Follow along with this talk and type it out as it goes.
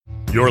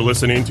You're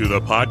listening to the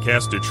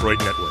Podcast Detroit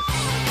Network.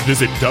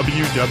 Visit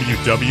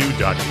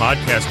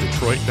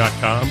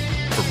www.podcastdetroit.com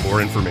for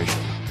more information.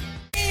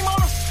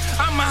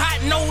 I'm a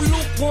hot, no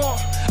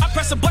lukewarm. I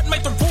press a button,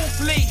 make the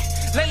roof leak.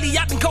 Lately,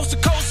 I've been coast to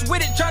coast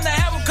with it, trying to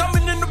have them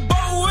coming in the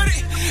boat with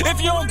it.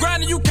 If you don't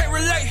grind, you can't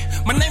relate.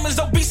 My name is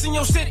obese in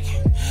your city.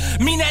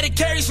 Mean that it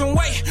carries some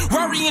weight.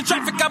 Rory in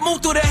traffic, I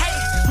move through the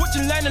hate. What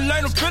you learn to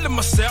learn, I'm feeling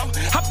myself.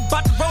 Hop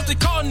about the road, they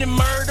calling it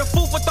murder.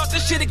 Fool for thought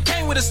this shit, it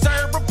came with a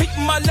stir.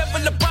 Repeating my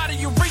level up out of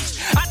your reach.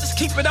 I just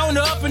keep it on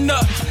the up and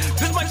up.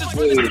 This might just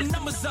really get the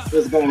numbers up.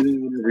 What's going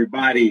on,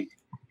 everybody?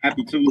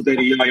 Happy Tuesday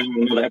to y'all.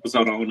 Y'all another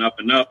episode on Up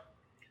and Up.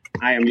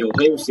 I am your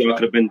host. Y'all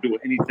could have been doing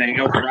anything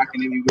else,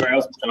 rocking anywhere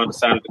else, but y'all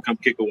decided to come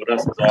kick it with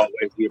us as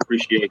always. We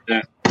appreciate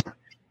that.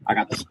 I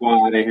got the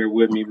squad in here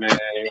with me, man.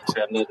 It's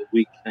another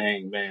week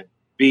thing, man.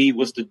 B,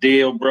 what's the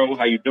deal, bro?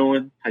 How you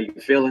doing? How you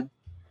feeling?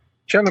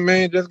 Chilling,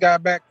 man. Just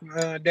got back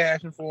from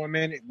dashing for a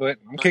minute, but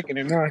I'm kicking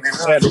it now. I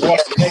had to walk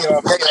the day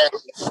off.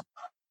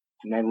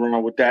 Nothing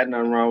wrong with that.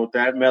 Nothing wrong with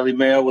that. Melly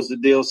Mel, what's the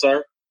deal,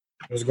 sir?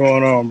 What's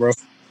going on, bro?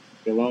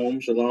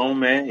 Shalom,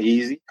 man.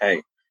 Easy.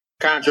 Hey,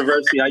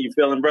 controversy. How you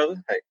feeling,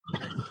 brother? Hey,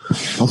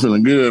 I'm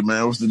feeling good,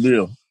 man. What's the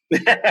deal?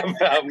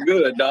 I'm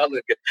good, dog.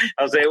 Look,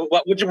 I was saying,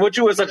 what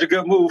you in such a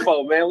good mood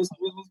for, man? What's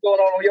going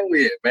on your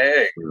end,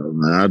 man?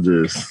 Man, I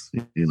just,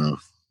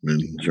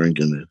 been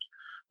drinking and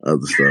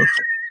other stuff.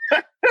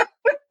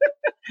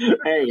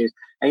 Hey,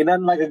 ain't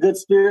nothing like a good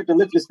spirit to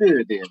lift your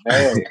spirit, then,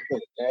 man.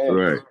 Hey.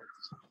 Right.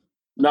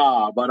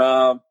 Nah,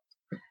 but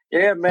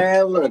yeah,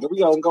 man. Look,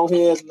 we gonna go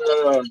ahead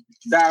and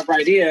dive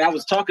right in. I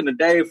was talking to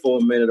Dave for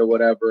a minute or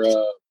whatever.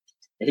 And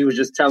he was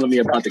just telling me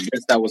about the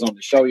guest that was on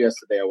the show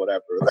yesterday or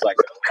whatever. It was like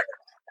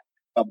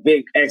a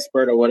big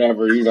expert or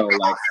whatever,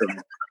 like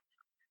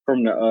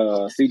from the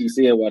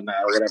CDC and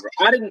whatnot or whatever.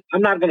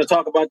 I'm not going to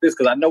talk about this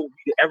because I know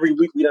every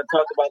week we done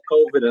talk about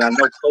COVID, and I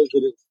know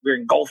we're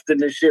engulfed in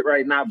this shit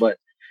right now. But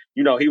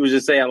he was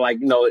just saying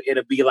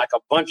it'll be like a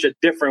bunch of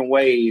different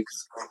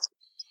waves.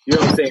 You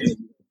know what I'm saying?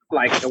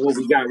 Like what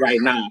we got right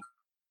now.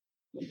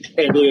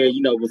 And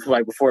then,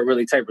 before it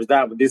really tapers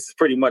down, but this is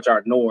pretty much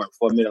our norm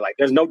for a minute. Like,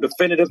 there's no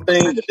definitive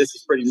thing, but this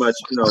is pretty much,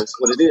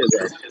 what it is.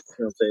 Right? You know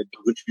what I'm saying?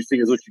 What you see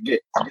is what you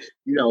get.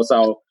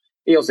 So,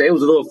 it was a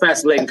little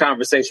fascinating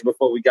conversation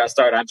before we got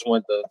started. I just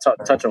wanted to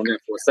touch on that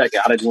for a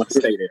second. I didn't want to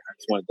stay there. I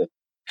just wanted to,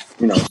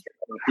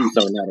 piece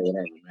on that or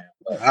whatever, man.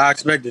 But, I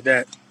expected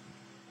that.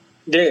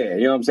 Yeah,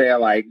 you know what I'm saying?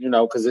 Like,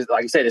 because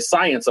like you said, it's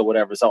science or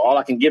whatever. So all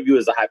I can give you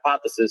is a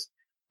hypothesis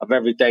of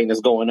everything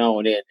that's going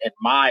on, and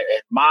my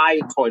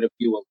point of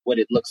view of what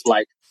it looks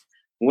like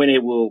when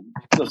it will.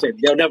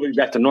 They'll never be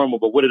back to normal,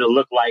 but what it'll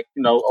look like,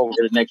 over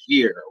the next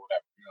year or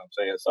whatever. You know what I'm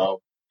saying?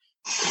 So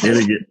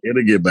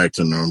it'll get back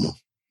to normal.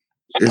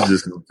 It's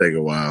just gonna take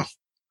a while.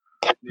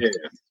 Yeah, you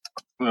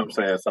know what I'm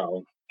saying?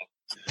 So,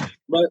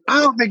 but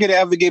I don't think it'll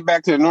ever get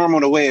back to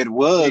normal the way it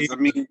was. I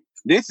mean,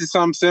 this is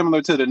something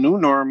similar to the new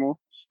normal.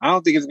 I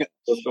don't think it's gonna.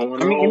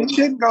 It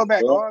shouldn't go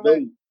back all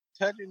that.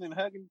 Touching and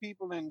hugging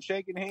people and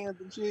shaking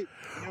hands and shit.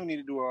 You don't need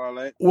to do all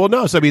that. Well,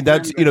 no. So I mean,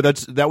 that's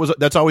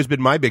always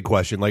been my big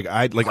question.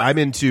 I'm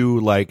into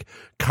like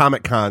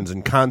Comic Cons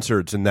and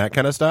concerts and that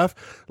kind of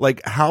stuff.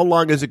 Like, how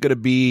long is it going to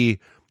be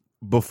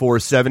before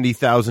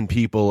 70,000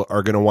 people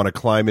are going to want to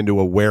climb into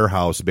a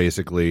warehouse,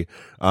 basically,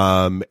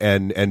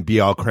 and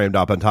be all crammed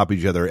up on top of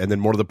each other? And then,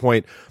 more to the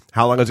point,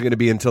 how long is it going to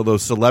be until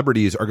those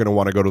celebrities are going to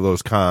want to go to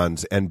those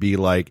cons and be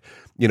like,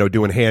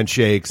 doing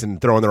handshakes and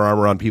throwing their arm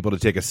around people to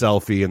take a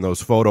selfie and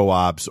those photo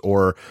ops?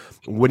 Or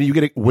when are you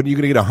going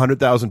to get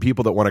 100,000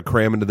 people that want to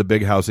cram into the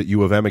big house at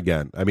U of M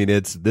again? I mean,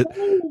 it's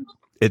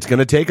going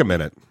to take a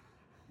minute.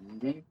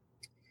 Mm-hmm.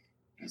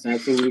 That's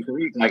absolutely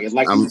correct.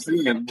 Like I'm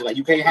saying, like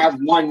you can't have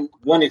one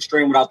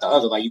extreme without the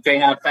other. Like you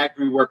can't have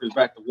factory workers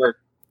back to work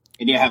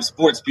and then have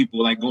sports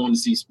people like going to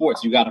see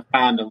sports. You gotta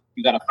find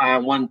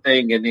one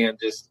thing and then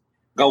just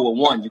go with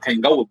one. You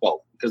can't go with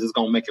both because it's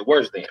gonna make it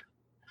worse then.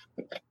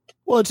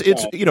 Well,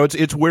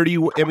 it's where do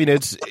you? I mean,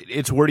 it's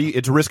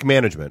risk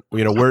management.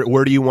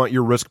 Where do you want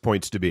your risk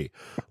points to be?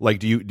 Like,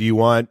 do you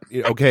want?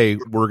 Okay,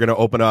 we're going to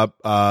open up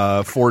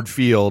Ford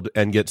Field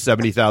and get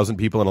 70,000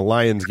 people in a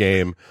Lions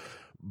game,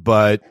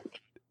 but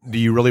do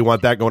you really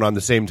want that going on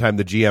the same time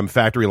the GM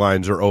factory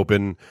lines are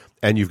open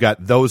and you've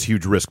got those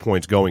huge risk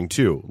points going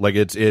too? Like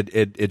it's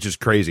just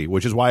crazy.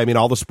 Which is why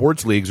all the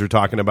sports leagues are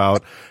talking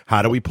about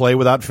how do we play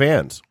without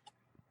fans.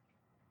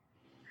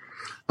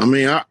 I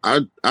mean,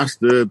 I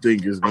still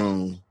think it's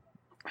gonna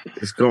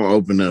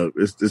open up.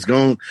 This is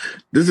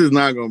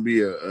not gonna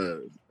be a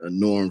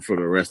norm for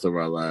the rest of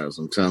our lives.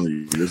 I'm telling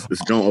you,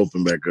 it's gonna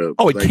open back up.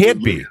 Oh, it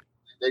can't be.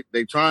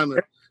 They trying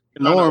to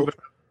norm.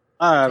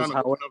 Open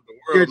up the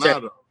world now,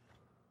 though.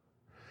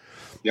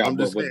 Yeah, I'm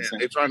just saying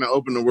they're trying to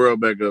open the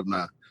world back up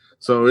now.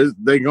 So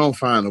they gonna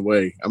find a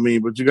way. I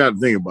mean, but you got to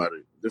think about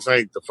it. This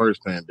ain't the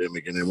first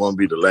pandemic, and it won't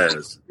be the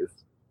last.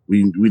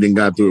 We didn't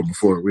got through it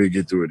before. We'll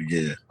get through it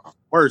again.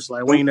 Worse,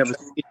 like we ain't never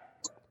seen it.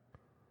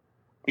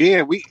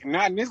 Yeah, we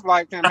not in this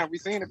lifetime have we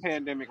seen a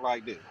pandemic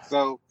like this.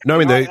 So no, I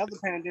mean other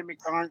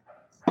pandemics aren't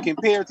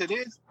compared to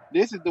this.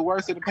 this is the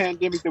worst of the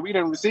pandemic that we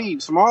done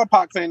received.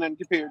 Smallpox ain't nothing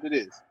compared to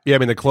this. Yeah, I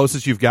mean the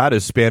closest you've got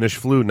is Spanish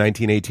flu,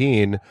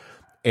 1918.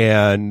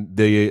 And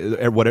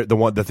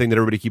the thing that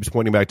everybody keeps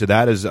pointing back to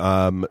that is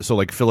so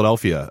like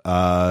Philadelphia,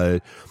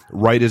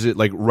 right as it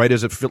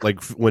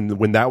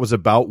when that was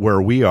about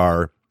where we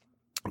are,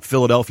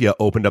 Philadelphia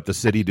opened up the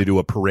city to do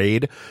a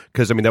parade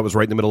because I mean that was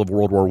right in the middle of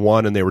World War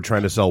I, and they were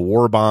trying to sell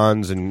war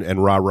bonds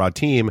and rah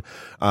team,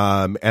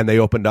 and they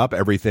opened up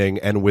everything,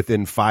 and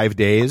within 5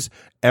 days,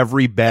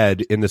 every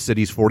bed in the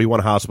city's 41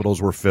 hospitals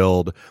were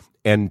filled.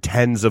 And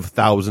tens of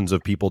thousands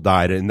of people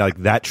died, and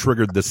like that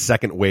triggered the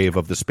second wave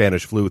of the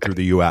Spanish flu through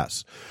the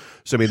U.S.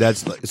 So I mean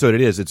that's so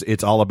it is.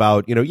 It's all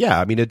about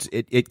I mean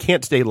it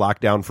can't stay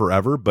locked down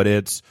forever, but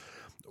it's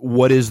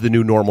what is the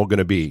new normal going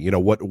to be?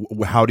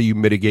 How do you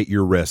mitigate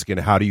your risk,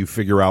 and how do you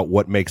figure out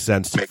what makes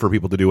sense for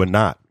people to do and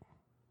not?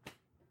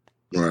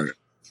 Right.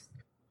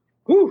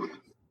 Whew.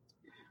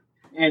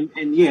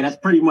 And yeah, that's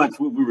pretty much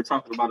what we were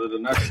talking about in a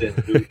nutshell.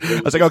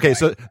 I was like, okay,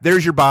 so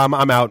there's your bomb.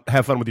 I'm out.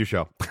 Have fun with your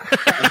show.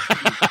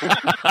 I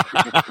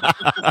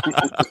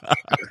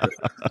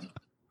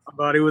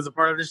thought he was a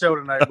part of the show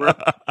tonight, bro.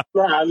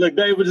 Nah, look,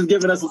 Dave was just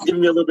giving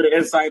me a little bit of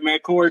insight, man.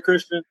 Corey,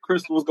 Crystal,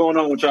 what's going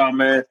on with y'all,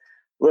 man?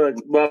 Look,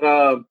 but you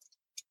know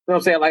what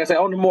I'm saying? Like I said,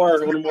 on the more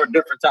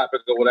different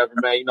topics or whatever,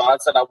 man. I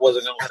said I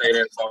wasn't gonna say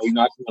that, so I just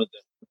wanted to,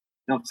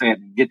 what I'm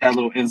saying, get that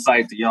little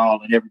insight to y'all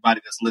and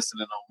everybody that's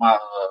listening on my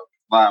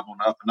live on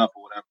the Up and Up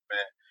or whatever,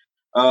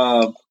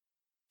 man.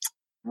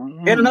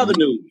 In other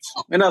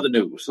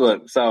news,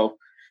 look, so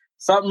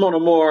something on a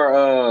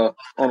more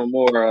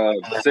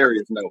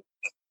serious note.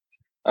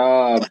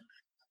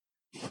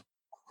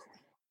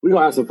 We're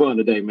gonna have some fun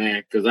today,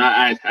 man, because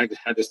I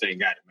just ain't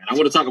got it, man. I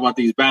want to talk about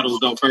these battles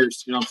though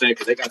first, you know what I'm saying?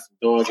 Because they got some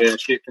dog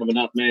ass shit coming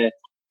up, man.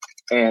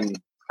 And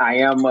I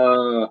am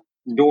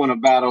doing a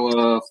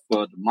battle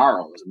for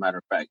tomorrow, as a matter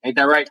of fact. Ain't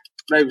that right,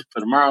 baby? For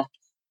tomorrow?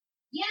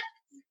 Yeah.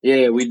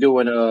 Yeah, we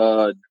doing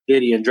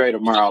Diddy and Dre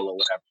tomorrow or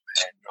whatever,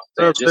 man. You know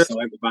what I'm saying? Just so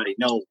everybody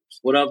knows.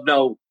 What up,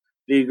 though?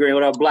 D Green,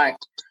 what up, Black?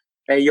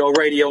 Hey, yo,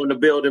 radio in the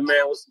building,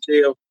 man. What's the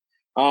deal?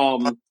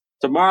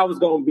 Tomorrow is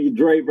gonna be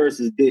Dre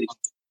versus Diddy.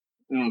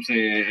 You know what I'm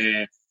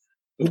saying?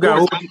 And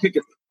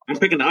I'm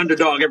picking the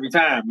underdog every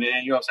time,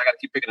 man. You know what I'm saying? I gotta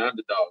keep picking the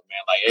underdog,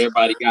 man. Like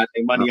everybody got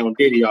their money on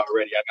Diddy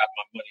already. I got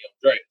my money on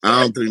Dre.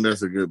 I don't think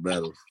that's a good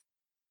battle.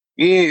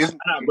 Yeah,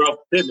 bro.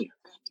 Hit me.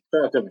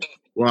 Talk to me.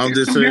 Well, I'm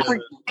just saying.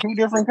 Two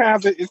different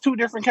kinds of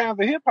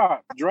hip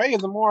hop. Dre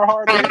is a more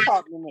hard hip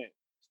hop than that.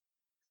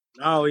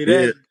 No, he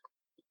did.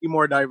 He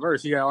more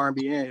diverse. He got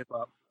R&B and hip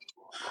hop.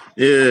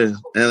 Yeah,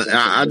 and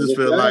I just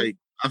feel like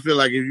if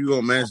you're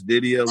gonna match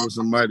Diddy up with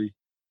somebody,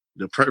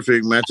 the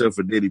perfect matchup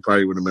for Diddy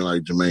probably would have been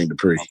like Jermaine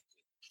Dupri.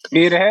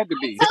 Yeah, it had to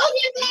be. I told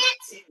him that.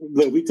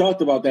 Look, we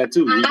talked about that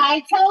too.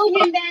 I told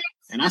him that.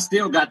 And I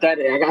still got that.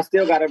 I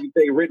still got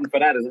everything written for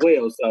that as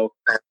well. So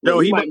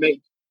he might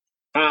make.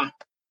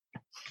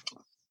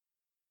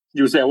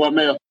 You said what,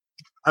 Mel?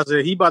 I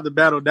said he about to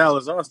battle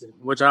Dallas Austin,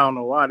 which I don't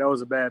know why. That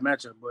was a bad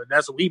matchup, but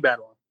that's what we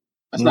battle.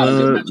 That's not a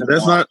good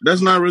matchup.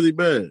 That's not really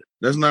bad.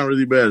 That's not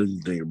really bad if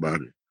you think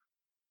about it.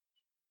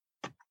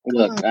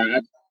 Look,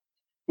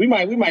 we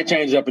might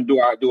change it up and do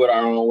it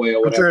our own way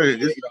or whatever.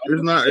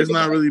 It's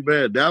not really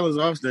bad. Dallas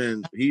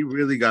Austin, he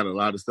really got a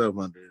lot of stuff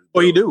under his belt.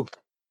 Oh, you do?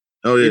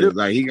 Oh yeah,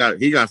 like he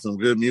got some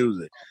good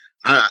music.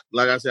 I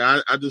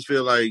just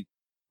feel like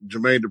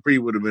Jermaine Dupri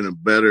would have been a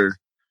better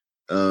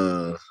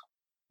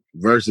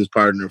versus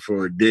partner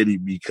for Diddy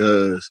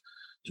because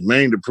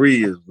Jermaine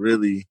Dupri is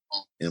really,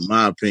 in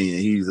my opinion,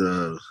 he's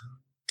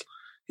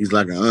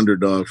like an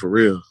underdog for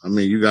real. I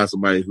mean, you got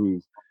somebody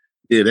who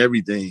did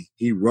everything.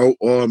 He wrote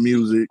all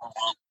music,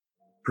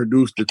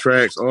 produced the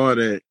tracks, all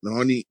that. The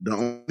only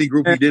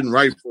group he didn't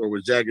write for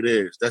was Jagged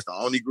Edge. That's the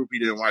only group he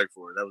didn't write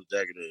for. That was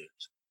Jagged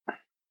Edge.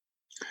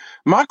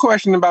 My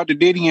question about the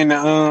Diddy and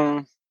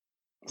the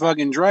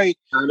fucking Drake,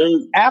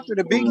 after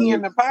the Biggie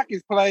and the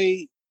Pockets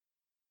played,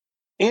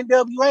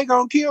 NWA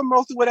gonna kill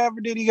most of whatever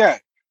Diddy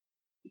got.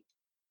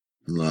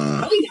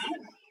 Nah.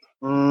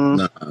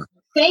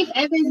 Faith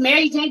Evans,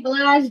 Mary J.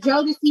 Blige,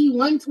 Jodeci,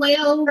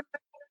 112.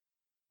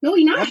 No,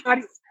 he not.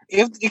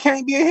 It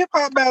can't be a hip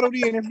hop battle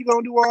then if you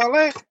gonna do all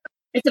that.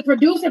 It's a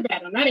producer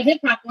battle, not a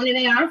hip hop one. It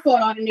ain't our fault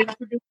all the niggas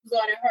producers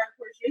all that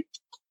hardcore shit.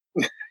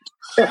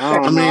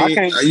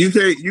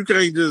 You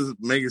can't just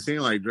make it seem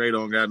like Dre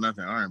don't got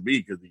nothing R&B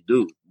because he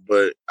do.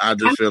 But I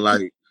just feel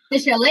like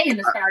it's LA in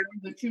the start,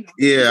 but you know.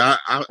 Yeah,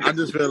 I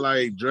just feel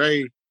like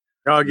Dre.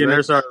 Y'all getting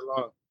their started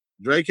along.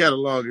 Dre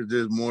catalog is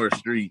just more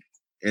street,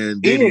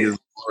 and Diddy is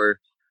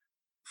more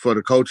for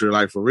the culture,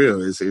 like for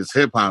real. It's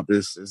hip hop.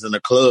 It's in the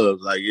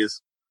clubs, like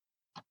it's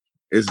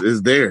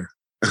there.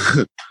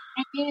 And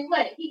then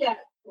what he got?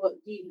 Well,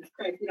 Jesus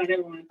Christ, we don't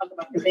ever want to talk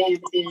about the band,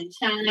 but then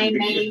Shine,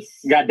 Mace.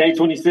 You got Day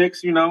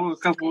 26, you know, a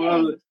couple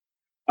of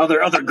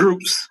other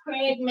groups.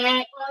 Craig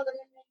Mack, all of them.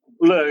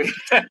 Look,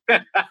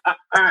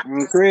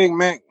 Craig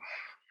Mack.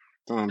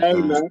 Hey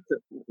man,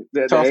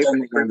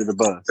 under the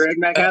bus. Craig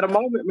Mack had a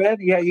moment, man.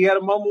 He had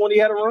a moment when he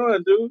had a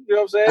run, dude. You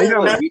know what I'm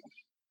saying?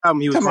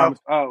 He was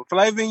promised.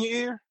 Flavor in your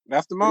ear.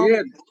 That's the moment.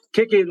 Yeah,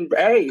 kicking.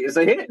 Hey, it's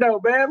a hit though,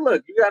 man.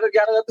 Look, you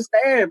gotta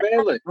understand,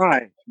 man. Look,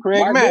 right. Craig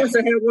Mark Mack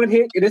Morrison had one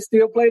hit, and it's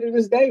still played to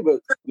this day. But you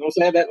know what I'm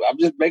saying? That I'm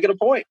just making a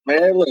point,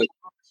 man. Look,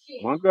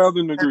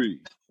 1,000 degrees.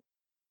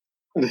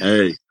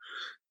 Hey,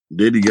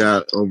 Diddy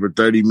got over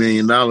 $30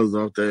 million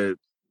off that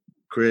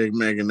Craig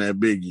Mack and that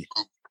Biggie.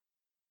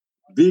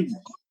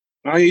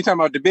 Oh, you talking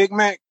about the Big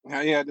Mac?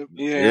 Yeah.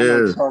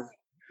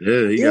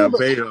 Yeah, he got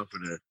paid off for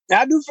that.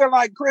 I do feel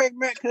like Craig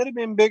Mack could have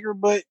been bigger,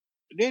 but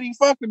Diddy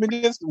fucked him and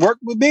just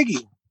worked with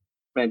Biggie.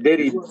 Man,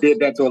 Diddy did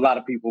that to a lot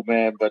of people,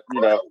 man. But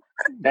you know,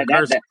 that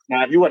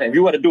now if you want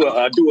to do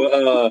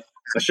a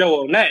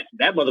show on that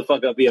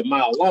motherfucker be a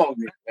mile long,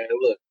 man.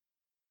 Look.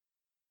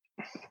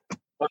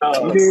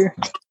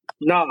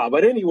 Nah,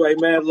 but anyway,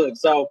 man. Look,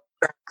 so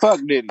fuck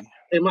Diddy.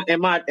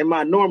 In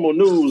my normal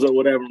news or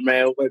whatever,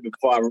 man. Wait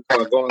before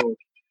I go on.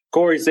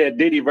 Corey said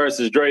Diddy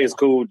versus Dre is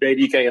cool.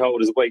 Diddy can't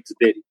hold his weight to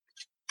Diddy.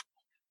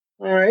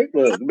 All right,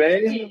 look,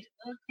 man.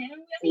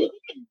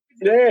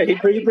 Yeah, he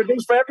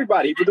produced for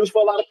everybody. He produced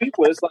for a lot of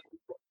people. It's like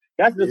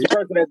that's just the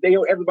person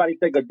that everybody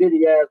think of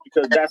Diddy as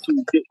because that's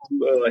who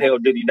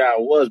held Diddy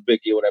down was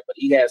Biggie or whatever. But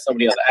he had so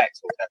many other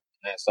acts or whatever.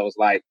 Man. So it's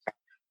like,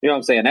 you know what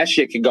I'm saying? That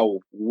shit can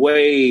go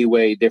way,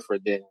 way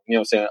different than, you know what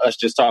I'm saying, us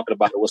just talking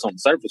about what's on the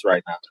surface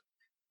right now.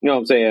 You know what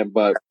I'm saying?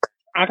 But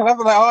I feel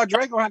like,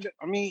 Drake gonna have to,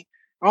 I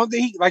don't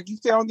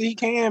think he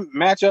can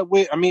match up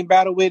with,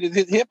 battle with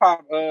his hip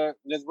hop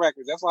his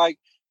records. That's like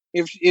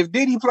if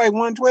Diddy play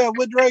 112,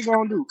 what Drake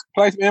gonna do?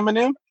 Play some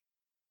Eminem?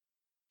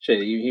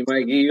 Shit, he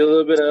might give you a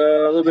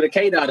little bit of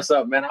K-Dot or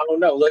something, man. I don't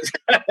know. Look,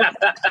 yeah,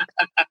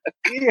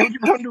 what you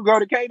gonna do? Go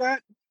to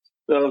K-Dot?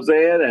 You know what I'm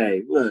saying?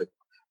 Hey, look,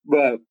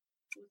 but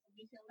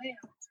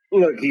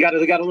look, he got a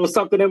little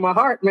something in my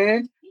heart,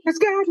 man. It's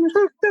got me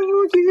hooked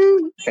on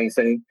you. Can't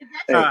sing.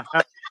 Hey,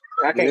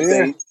 I can't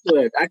sing.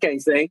 Look, I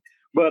can't sing.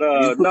 But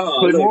no,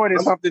 put more than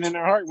something in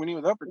their heart when he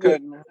was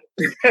uppercutting, man.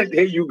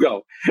 There you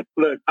go.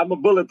 Look, I'm a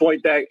bullet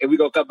point that, and we're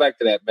gonna come back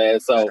to that, man.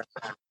 So, you know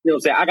what I'm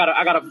saying? I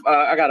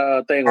got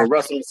a thing with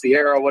Russell and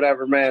Sierra or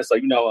whatever, man. So,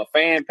 you know, a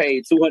fan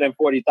paid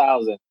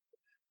 $240,000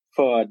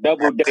 for a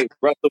double date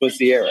Russell and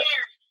Sierra.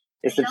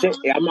 It's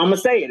I'm gonna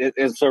say it.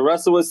 It's for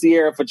Russell and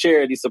Sierra for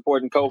charity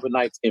supporting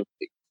COVID-19. You know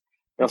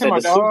what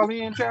I'm saying? The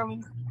All-In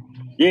Challenge?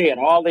 Yeah,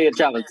 the All-In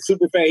Challenge.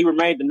 Super fan, he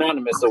remained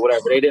anonymous or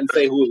whatever. They didn't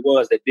say who it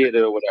was that did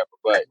it or whatever.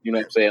 But, you know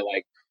what I'm saying?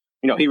 Like,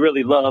 you know, he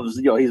really loves,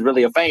 you know, he's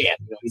really a fan.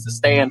 You know, he's a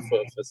stand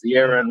for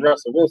Sierra and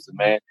Russell Wilson,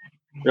 man.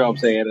 You know what I'm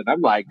saying? And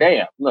I'm like,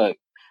 damn, look.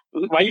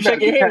 Why you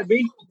shaking your head,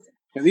 B?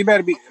 Because he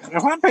better be.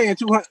 If I'm paying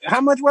 $200, how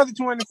much was it?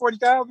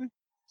 $240,000?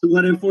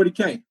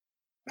 $240K.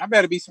 I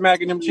better be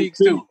smacking them cheeks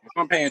too. If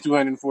I'm paying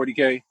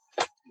 $240K.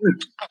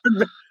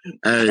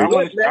 Hey, I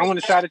want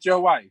a shot at your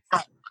wife.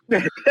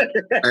 Hey,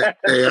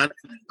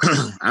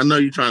 I know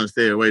you're trying to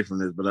stay away from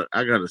this, but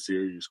I got a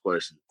serious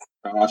question.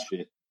 Oh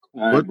shit!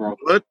 Right,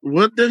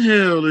 what the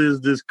hell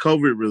is this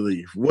COVID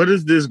relief? What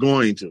is this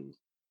going to?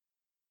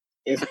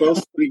 It's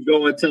supposed to be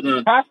going to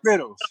the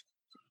hospitals.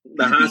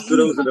 The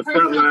hospitals and the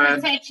front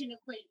line.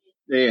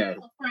 Yeah.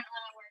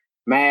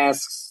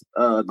 Masks,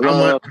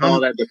 gloves,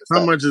 all that different stuff.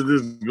 How much is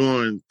this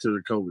going to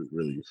the COVID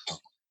relief?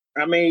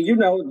 I mean, you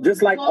know,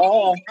 just like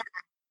all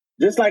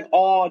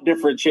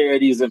different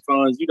charities and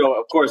funds, you know,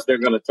 of course they're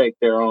going to take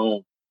their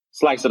own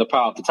slice of the pie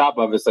off the top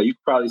of it. So you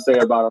could probably say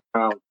about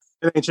around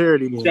it ain't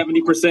charity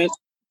 70%,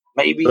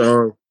 maybe.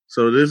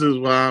 So this is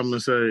why I'm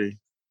going to say,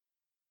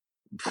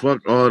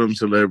 fuck all them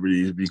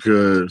celebrities,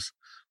 because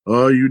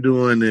all you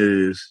doing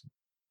is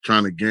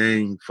trying to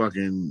gain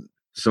fucking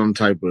some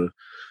type of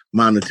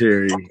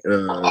monetary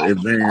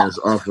advance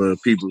off of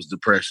people's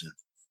depression.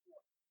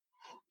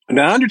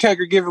 The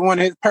Undertaker giving one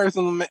of his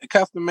personal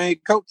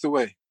custom-made coats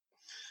away.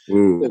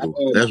 Ooh,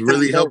 that's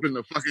really helping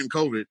the fucking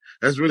COVID.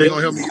 That's really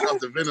gonna help me get off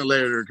the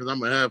ventilator because I'm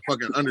gonna have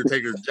fucking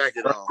Undertaker's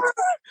jacket on.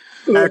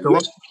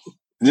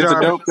 It's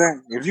a dope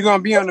thing. If you're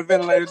gonna be on the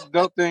ventilator, it's a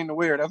dope thing to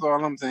wear. That's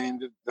all I'm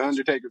saying. Just the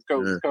Undertaker's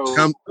coat. Yeah.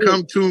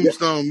 Come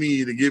tombstone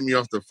me to get me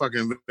off the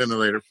fucking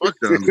ventilator. Fuck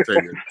the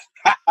Undertaker.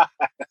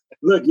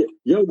 Look,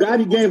 Yo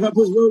Gotti gave up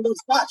his little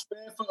scotch,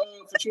 man, for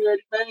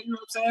charity, man. You know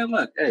what I'm saying?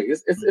 Look, hey,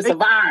 it's a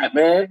vibe,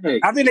 man. Hey.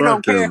 I think they're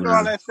gonna cash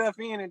all that stuff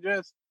in and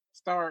just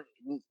start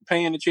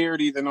paying the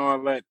charities and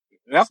all that.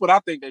 That's what I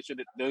think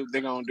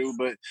they're gonna do,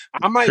 but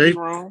I might be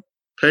wrong.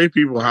 Pay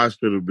people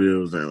hospital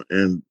bills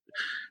and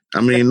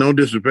I mean, no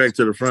disrespect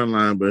to the front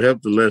line, but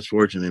help the less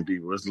fortunate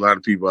people. There's a lot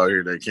of people out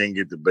here that can't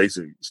get the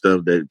basic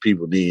stuff that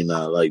people need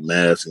now, like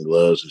masks and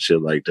gloves and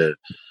shit like that.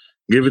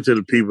 Give it to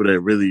the people that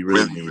really,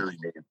 really need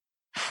it.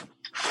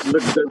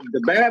 Look,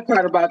 the bad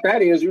part about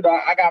that is, you know,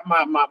 I got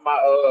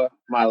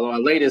my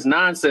latest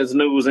nonsense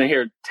news in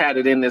here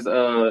tatted in this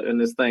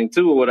thing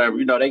too or whatever.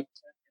 You know,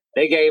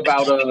 they gave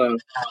out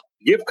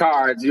gift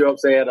cards. You know what I'm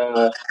saying?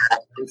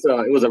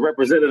 It was a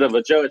representative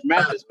of Judge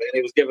Mathis, man.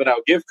 They was giving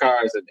out gift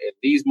cards, and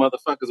these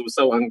motherfuckers were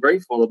so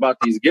ungrateful about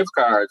these gift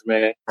cards,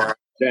 man,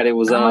 that it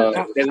was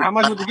how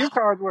much was the gift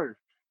cards worth?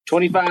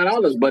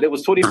 $25, but it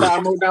was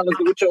 $25 more than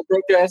what your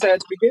broke ass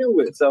had to begin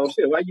with. So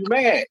shit, why you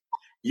mad?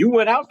 You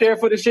went out there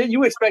for the shit.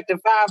 You expected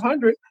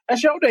 500.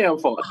 That's your damn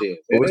fault, then.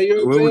 What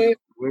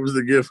was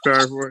the gift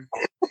card for?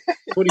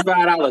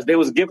 $25. There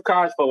was gift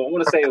cards for. I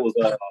want to say it was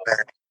a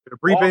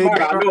prepaid.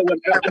 I know it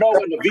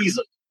wasn't a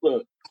Visa.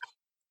 Look,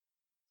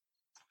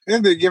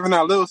 they're giving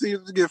out Little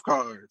Caesars gift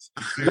cards.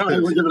 No, they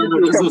were giving out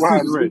Little Caesars gift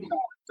cards,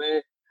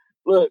 man.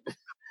 Look.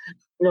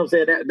 You know what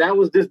I'm saying? That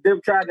was just them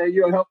trying to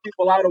help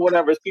people out or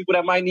whatever. It's people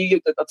that might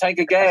need a tank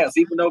of gas,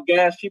 even though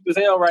gas cheap as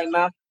hell right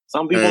now.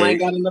 Some people ain't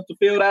got enough to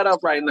fill that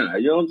up right now.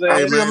 You know what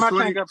I'm saying? Hey, man,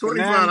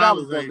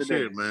 $25 ain't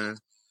shit, man.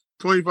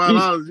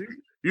 $25,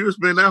 you would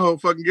spend that whole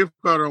fucking gift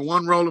card on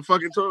one roll of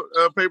fucking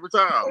paper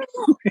towel.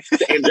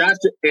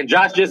 and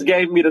Josh just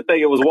gave me the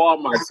thing. It was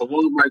Walmart, so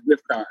Walmart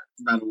gift card.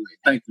 By the way,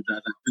 thank you,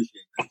 Josh. I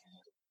appreciate that.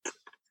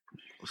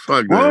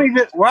 Fuck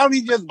that. Why don't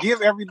we just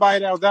give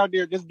everybody that was out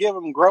there, just give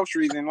them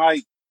groceries and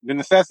like the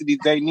necessities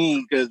they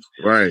need? Because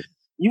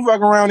you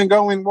fuck around and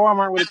go in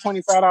Walmart with a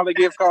 $25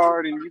 gift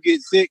card and you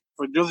get sick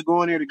for just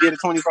going there to get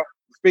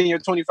spend your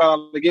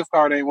 $25 gift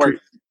card ain't worth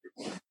it.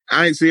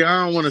 I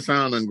don't want to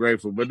sound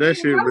ungrateful, but that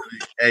shit really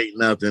ain't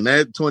nothing.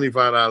 That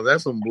 $25,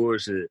 that's some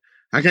bullshit.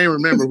 I can't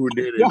remember who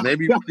did it.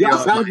 Maybe but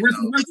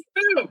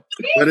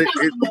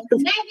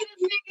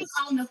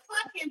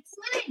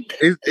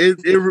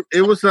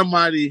it was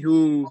somebody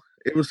who.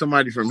 It was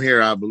somebody from here,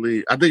 I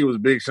believe. I think it was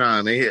Big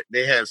Sean. They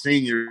had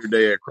senior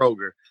day at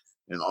Kroger,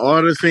 and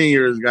all the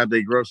seniors got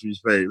their groceries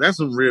paid. That's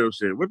some real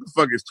shit. What the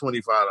fuck is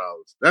 $25?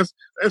 That's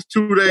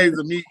 2 days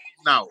of me eating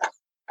out.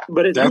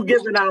 But if you're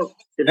giving out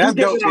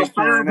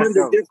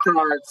 500 gift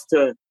cards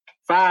to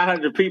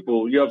 500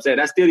 people, you know what I'm saying?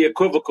 That's still the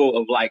equivalent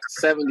of like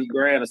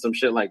 $70,000 or some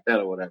shit like that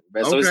or whatever.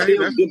 Man. So it's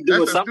still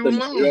doing something. You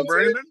know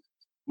what I'm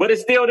But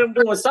it's still them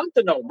doing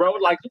something though, bro.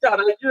 Like you know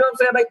what I'm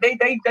saying? Like they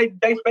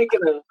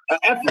making an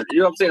effort. You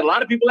know what I'm saying? A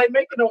lot of people ain't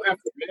making no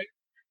effort, man.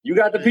 You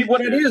got the people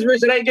that is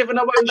rich that ain't giving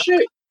nobody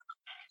shit.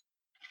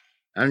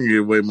 I can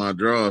give away my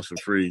drawers for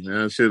free.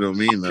 That shit don't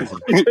mean nothing.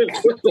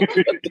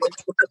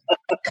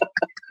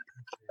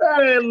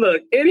 Hey,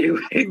 look.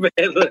 Anyway,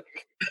 man, look.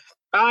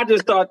 I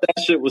just thought that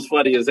shit was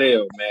funny as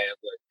hell, man.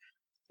 Look,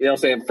 you know what I'm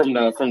saying? From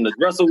the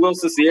Russell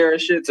Wilson Sierra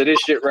shit to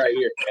this shit right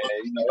here, man.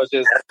 You know, it's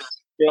just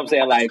you know what I'm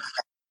saying? Like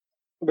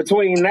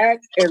between that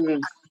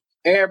and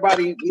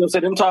everybody, you know what I'm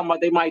saying, them talking about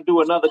they might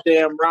do another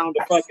damn round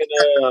of fucking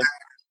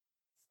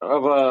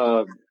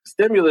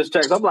stimulus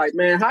checks. I'm like,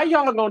 man, how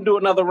y'all gonna do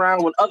another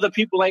round when other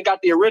people ain't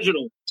got the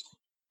original?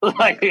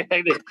 Like,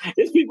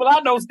 there's people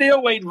I know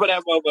still waiting for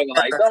that motherfucker.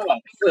 Like, no,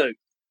 look.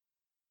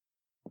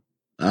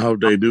 I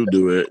hope they do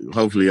it.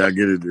 Hopefully, I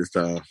get it this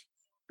time.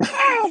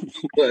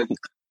 Look,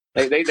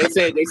 they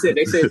said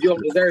you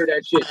don't deserve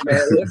that shit,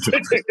 man.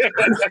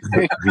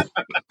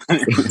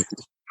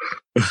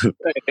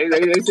 they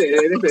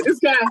said this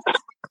guy,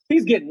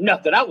 he's getting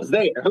nothing. I was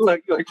there.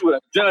 Like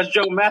Judge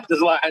Joe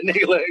Mathis line,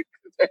 nigga. Like,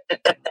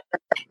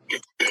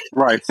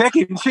 right,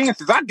 second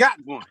chances. I got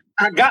one.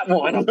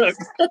 Look.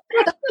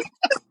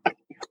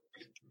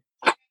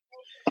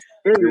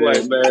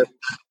 Anyway, man.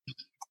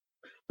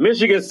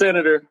 Michigan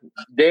Senator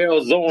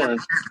Dale Zorn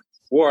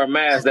wore a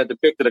mask that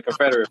depicted a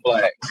Confederate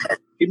flag.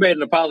 He made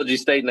an apology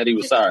stating that he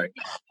was sorry.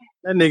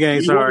 That nigga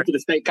ain't sorry. To the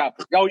state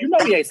cop. Oh, you know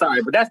he ain't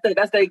sorry, but that's they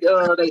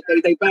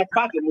back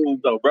pocket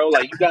move though, bro.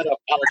 Like you gotta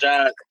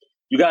apologize.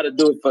 You gotta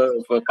do it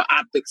for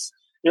optics.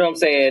 You know what I'm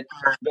saying?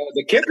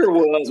 The kicker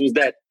was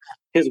that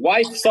his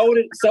wife sold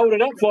it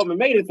up for him and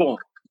made it for him.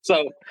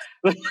 So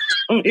I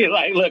mean,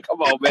 like, look,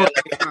 come on, man.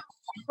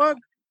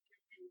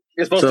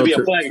 It's supposed to be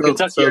a flag in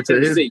Kentucky or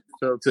Tennessee.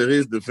 So to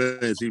his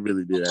defense, he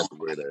really did have to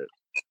wear that.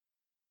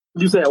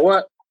 You said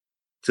what?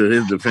 To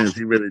his defense,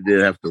 he really did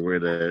have to wear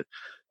that.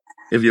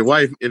 If your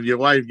wife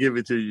give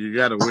it to you, you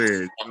gotta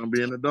wear it. You're gonna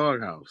be in the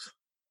doghouse.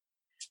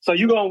 So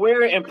you gonna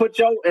wear it and put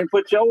your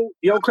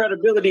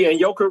credibility and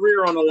your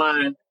career on the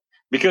line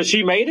because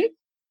she made it?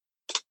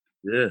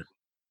 Yeah.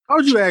 How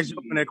would you ask you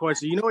that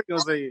question? You know what you're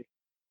gonna say?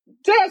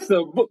 I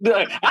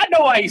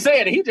know why he's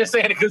saying it. He just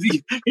saying it because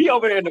he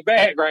over there in the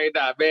bag right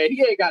now, man.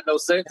 He ain't got no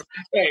sense.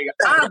 Hey,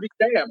 I'll be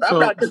damned.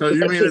 So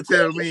you mean to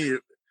tell me?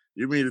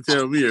 You mean to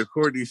tell me if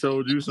Courtney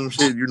sold you some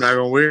shit you're not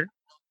gonna wear?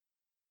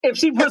 If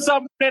she put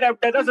something that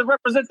doesn't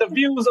represent the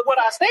views of what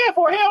I stand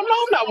for, hell no,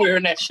 I'm not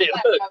wearing that shit.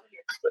 Look.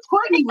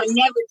 Courtney would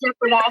never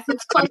jeopardize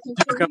his coaching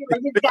career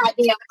in his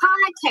goddamn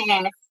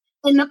podcast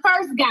in the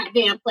first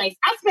goddamn place.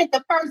 I spent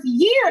the first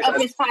year of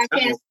his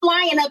podcast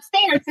flying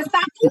upstairs to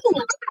stop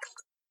eating.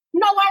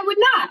 No, I would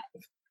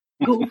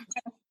not.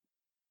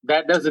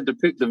 That doesn't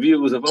depict the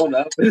views of Ona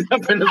up in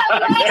the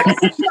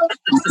podcast.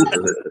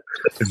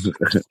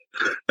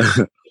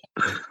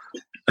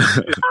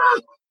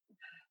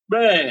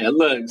 Man,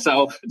 look,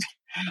 so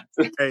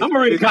I'm gonna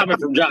read a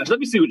comment from Josh. Let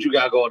me see what you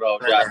got going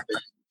on, Josh.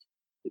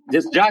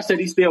 Josh said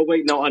he's still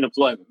waiting on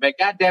unemployment. Man,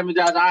 goddamn it,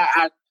 Josh,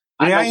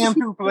 I am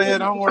too, player.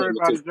 Don't worry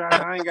about it, Josh.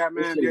 I ain't got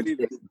man yet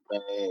either.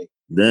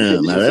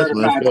 Damn, now that's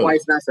messed up.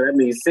 Twice now, so that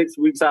means 6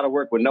 weeks out of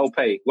work with no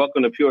pay.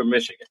 Welcome to Pure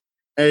Michigan.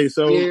 Hey,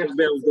 so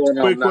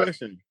quick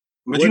question.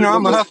 But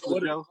I'm a hustler,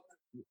 Joe.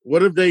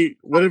 What if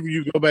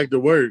you go back to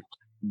work?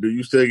 Do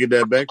you still get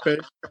that back pay?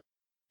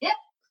 Yep.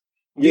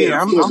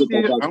 Yeah,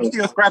 I'm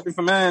still scrapping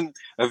for mine.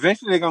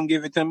 Eventually, they're gonna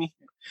give it to me.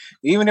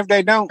 Even if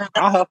they don't,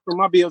 I hustle.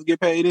 My bills get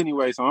paid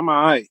anyway, so I'm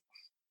all right.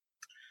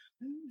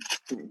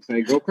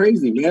 Say, go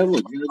crazy, man.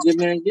 Look, you gotta get in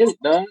there and get it,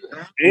 dog.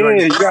 Yeah,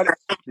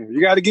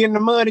 you gotta get in the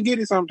mud and get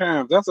it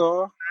sometimes. That's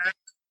all.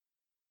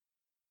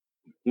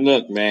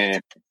 Look,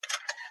 man.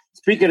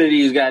 Speaking of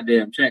these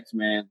goddamn checks,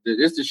 man,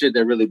 this is the shit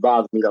that really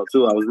bothers me though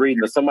too. I was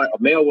reading that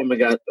a male woman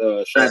got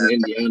shot in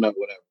Indiana or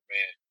whatever,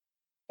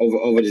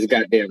 man, over this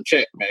goddamn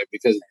check, man,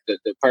 because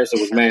the person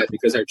was mad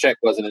because her check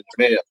wasn't in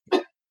the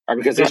mail, or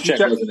because his check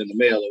wasn't in the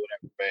mail or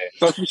whatever, man.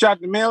 So she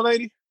shot the mail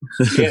lady?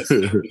 Yes,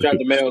 she shot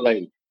the mail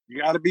lady. You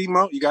gotta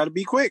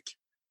be quick.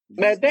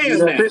 Man, damn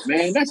that,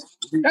 man. That's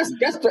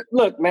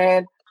look,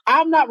 man.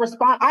 I'm not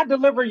I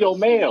deliver your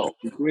mail.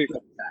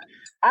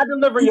 I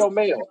deliver your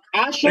mail.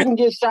 I shouldn't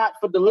get shot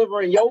for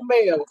delivering your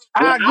mail.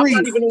 I agree.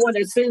 I'm not even the one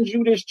that sends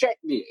you this check,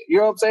 man. You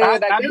know what I'm saying?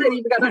 That ain't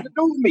even got nothing to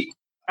do with me.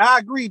 I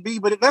agree, B.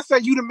 But let's say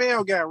you the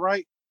mail guy,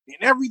 right? And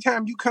every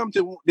time you come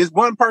to this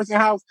one person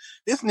house,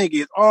 this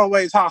nigga is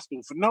always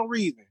hostile for no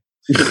reason.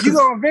 You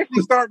gonna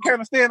eventually start kind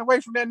of staying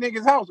away from that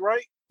nigga's house,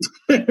 right?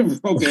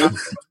 Okay.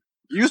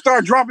 You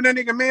start dropping that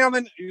nigga mail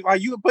in,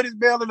 like you would put his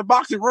mail in the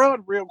box and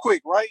run real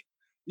quick, right?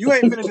 You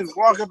ain't finna just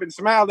walk up and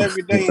smile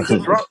every day and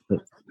just drop.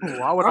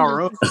 Why would I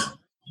run?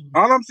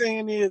 All I'm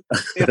saying is,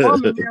 if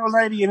I'm a mail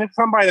lady and it's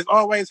somebody that's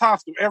always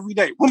hostile every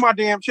day, with my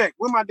damn check?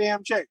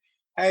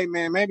 Hey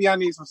man, maybe I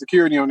need some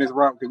security on this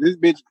route because this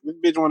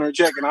bitch want her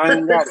check and I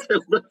ain't got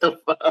it. What the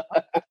fuck?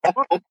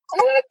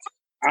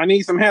 I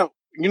need some help.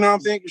 You know what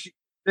I'm saying?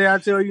 I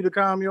tell you to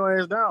calm your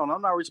ass down.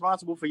 I'm not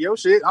responsible for your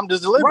shit. I'm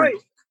just delivering.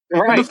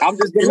 Right. I'm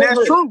just and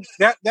that's true.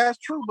 That's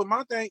true. But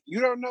my thing,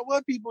 you don't know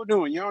what people are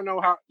doing. You don't know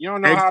how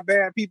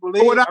bad people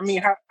live. I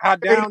mean, how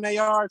down they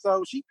are.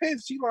 So she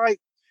pissed. She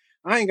like,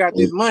 I ain't got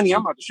this money.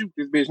 I'm about to shoot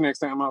this bitch next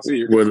time I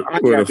see her.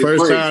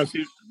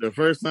 The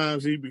first time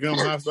she become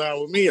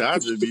hostile with me, I'll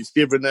just be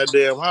skipping that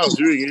damn house.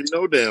 You ain't getting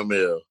no damn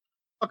mail.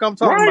 Fuck, I'm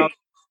talking about.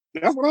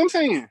 That's what I'm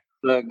saying.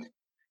 Look,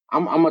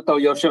 I'm gonna throw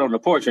your shit on the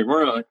porch and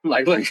run.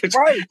 Like, look,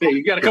 right. Hey,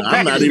 you gotta come back.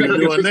 I'm not even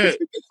doing that.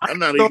 I'm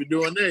not even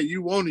doing that.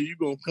 You want it, you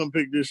gonna come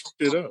pick this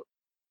shit up.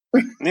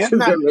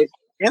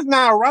 It's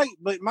not right.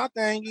 But my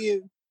thing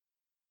is,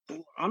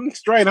 I'm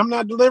straight. I'm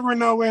not delivering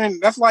nowhere. And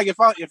that's like if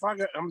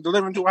I'm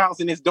delivering to a house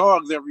and there's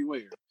dogs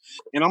everywhere,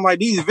 and I'm like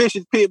these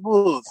vicious pit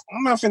bulls.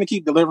 I'm not finna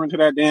keep delivering to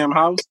that damn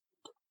house.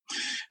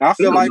 I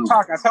feel like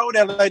Pac. I told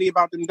that lady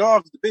about them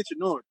dogs. The bitch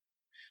ignored.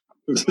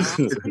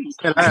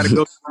 I had to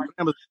go.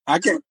 I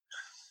can't.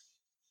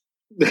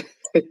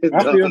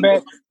 I feel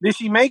bad. Did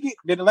she make it?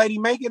 Did the lady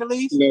make it at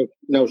least?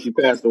 No, she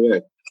passed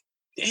away.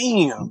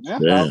 Damn,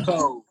 that's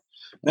cold.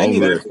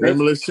 Over a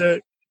stimulus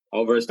check?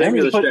 Over a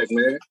stimulus check,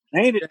 man.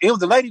 It was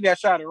the lady that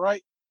shot her,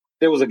 right?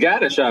 There was a guy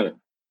that shot her.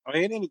 Oh,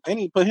 they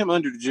didn't put him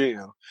under the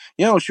jail.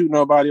 You don't shoot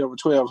nobody over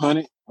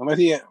 1,200 unless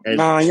he had.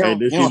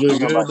 Did she look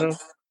good though?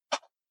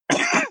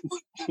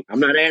 I'm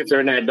not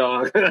answering that,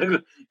 dog.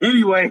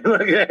 Anyway,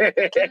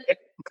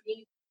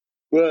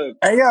 look.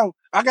 Hey yo,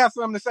 I got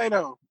something to say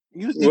though.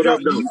 You see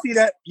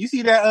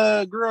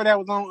that girl that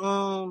was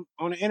on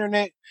the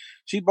internet?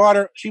 She bought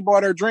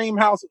her dream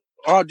house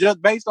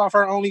just based off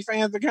her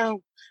OnlyFans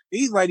account.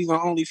 These ladies on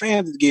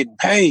OnlyFans is getting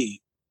paid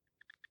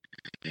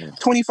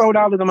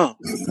 $24 a month.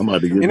 I'm about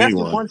to get me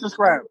one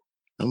subscriber.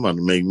 I'm about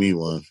to make me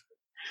one.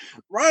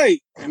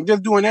 Right, and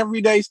just doing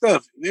everyday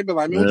stuff. They be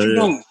like, "Man, what you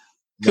doing?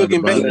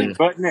 Cooking bacon,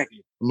 butt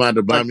naked." I'm about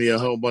to buy me a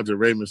whole bunch of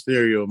Rey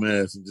Mysterio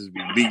masks and just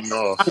be beating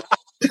off.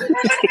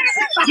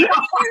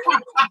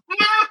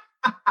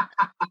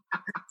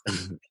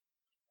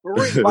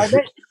 Like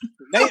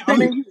I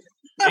mean,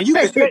 and you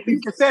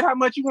can set how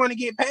much you want to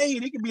get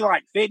paid. It could be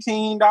like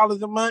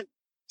 $15 a month.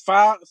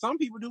 Some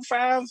people do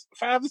 $5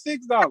 or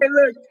 $6.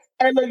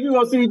 Hey look, you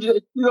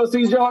gonna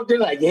see Joe up there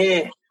like,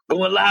 yeah,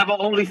 going live on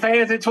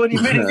OnlyFans in 20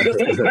 minutes.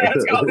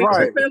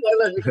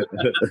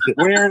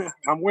 Right.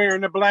 I'm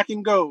wearing the black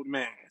and gold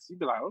mask. You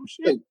be like, oh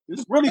shit,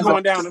 it's really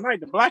going down tonight.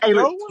 The black and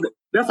gold one?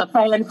 That's a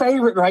fan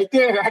favorite right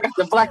there. I got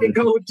the black and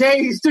gold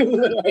J's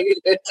too.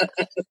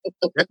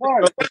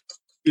 Right.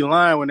 You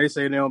lying when they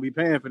say they don't be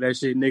paying for that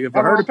shit, nigga.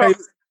 For her to pay,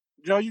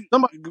 Joe, you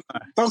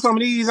throw some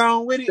of these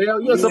on with it.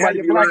 Yeah, somebody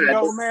your black and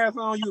gold mask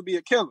on, you would be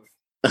a killer.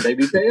 They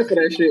be paying for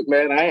that shit,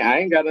 man. I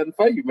ain't got nothing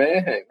for you,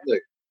 man. Hey,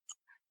 look.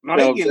 No,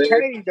 they getting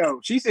paid though.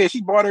 She said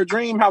she bought her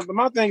dream house. But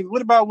my thing is,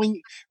 what about when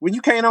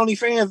you can't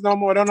OnlyFans no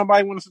more? Don't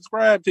nobody want to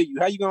subscribe to you.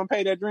 How you gonna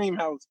pay that dream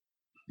house?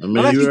 I mean,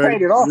 unless you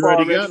paid it off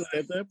already. Got it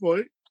at that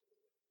point.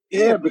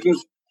 Yeah,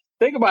 because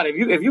think about it.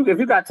 If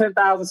you got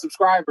 10,000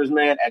 subscribers,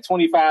 man, at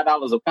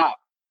 $25 a pop.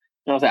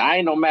 You know what I'm saying? I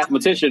ain't no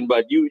mathematician,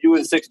 but you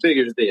in six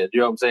figures there.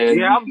 You know what I'm saying?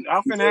 Yeah,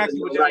 I'm finna ask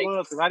you what that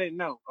was because I didn't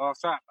know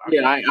off top.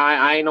 Yeah,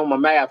 I ain't know my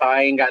math.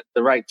 I ain't got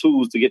the right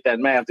tools to get that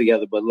math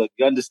together. But look,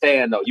 you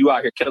understand though, you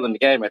out here killing the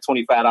game at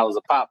 $25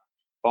 a pop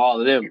for all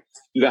of them.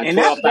 You got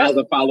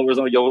 12,000 followers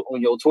on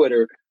your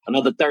Twitter,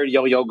 another 30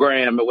 on your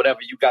gram, or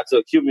whatever you got to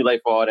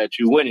accumulate for all that.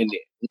 You winning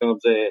it. You know what I'm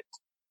saying?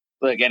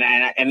 Look, and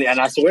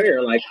I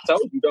swear, like I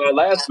told you dog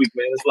last week,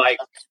 man, it's like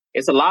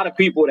it's a lot of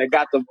people that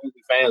got the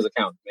OnlyFans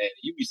account, man.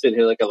 You be sitting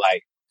here looking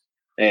like,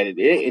 and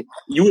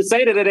you would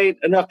say that it ain't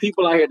enough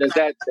people out here that's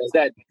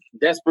that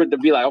desperate to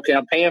be like, okay,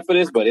 I'm paying for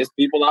this, but it's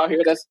people out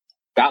here that's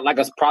got like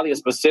probably a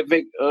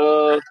specific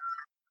a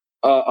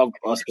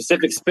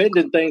specific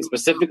spending thing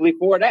specifically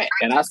for that.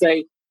 And I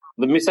say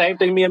the same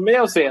thing me and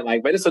Mel said,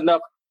 like, man, it's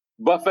enough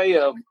buffet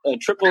of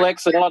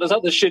XXX and all this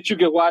other shit you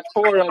can watch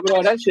porn and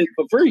all that shit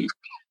for free.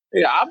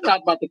 Yeah, I'm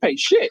not about to pay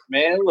shit,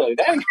 man. Look,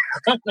 I'm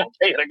not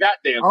paying a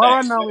goddamn all thing.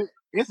 I know,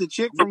 it's a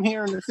chick from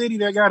here in the city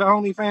that got an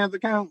OnlyFans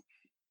account.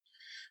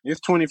 It's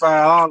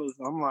 $25.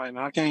 I'm like,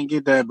 I can't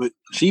get that, but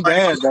she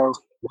bad though.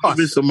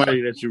 Probably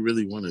somebody that you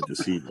really wanted to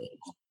see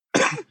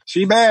though.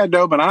 She bad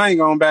though, but I ain't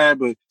gonna bad.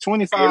 But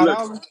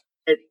 $25.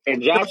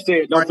 And Josh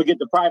said, don't forget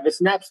the private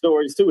snap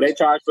stories too. They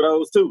charge for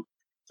those too.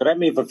 So that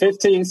means for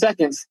 15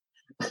 seconds,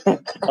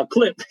 a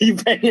clip, you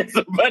paying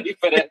some money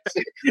for that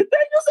shit. You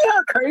see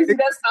how crazy that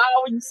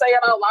sounds when you say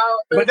it out loud?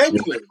 But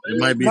it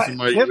might be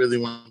somebody you really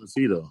want to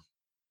see though.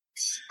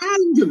 I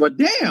don't give a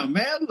damn,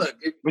 man. Look,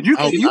 but you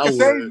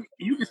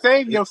can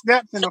save your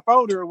snaps in a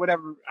folder or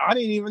whatever. I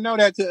didn't even know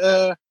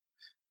that.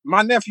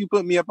 My nephew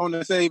put me up on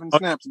the saving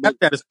snaps.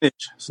 Snapchat a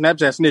snitch.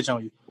 Snapchat snitch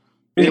on you.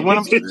 Yeah,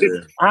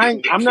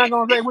 I'm not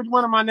gonna say which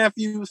one of my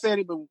nephews said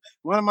it, but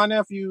one of my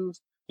nephews,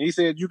 he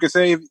said you can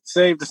save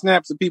the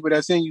snaps of people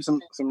that send you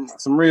some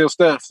real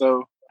stuff.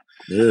 So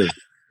yeah,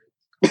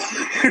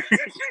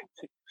 that's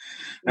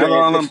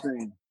all I'm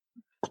saying.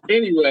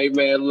 Anyway,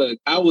 man, look,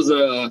 I was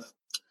gonna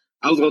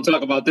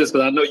talk about this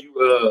because I know you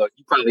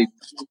probably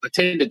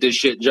attended this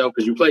shit, Joe,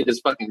 because you played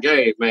this fucking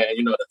game, man.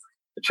 You know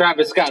the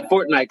Travis Scott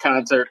Fortnite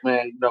concert,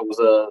 man. You know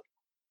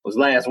was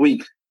last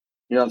week.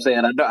 You know what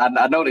I'm saying?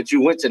 I know that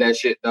you went to that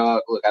shit,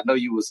 dog. Look, I know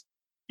you was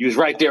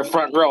right there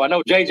front row. I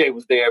know JJ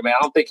was there, man.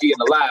 I don't think he in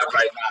the live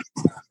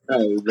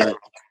right now.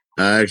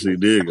 I actually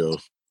did go.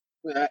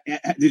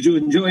 Did you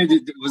enjoy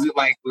it?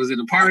 Was it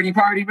a party,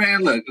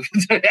 man? Look.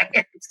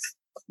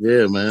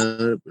 Yeah,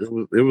 man.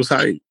 It was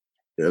hype.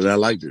 And I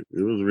liked it.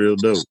 It was real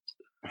dope.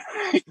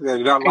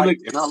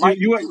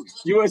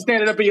 You weren't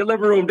standing up in your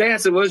living room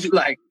dancing, was you?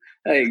 Like,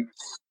 hey,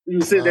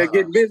 you sitting there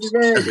getting busy,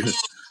 man?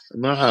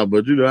 Nah,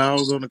 but you know, I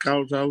was on the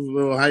couch. I was a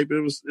little hype. It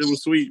was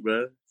sweet,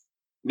 man.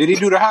 Did he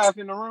do the highest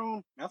in the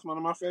room? That's one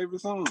of my favorite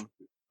songs.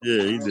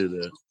 Yeah, he did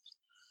that.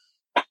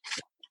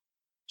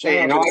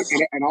 And all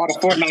the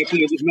Fortnite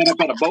people just met up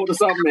on a boat or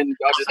something, and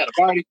y'all just had a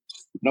party.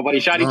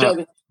 Nobody shot each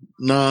other.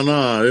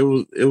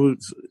 No.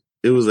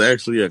 It was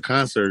actually a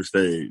concert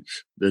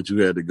stage that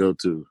you had to go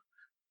to.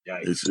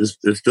 Yikes.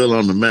 It's still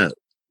on the map.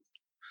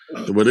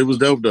 But it was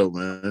dope, though,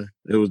 man.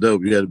 It was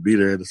dope. You had to be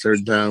there at a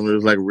certain time. It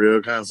was like a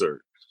real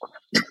concert.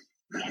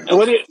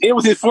 It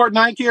was his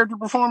Fortnite character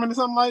performing or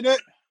something like that?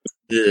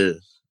 Yeah.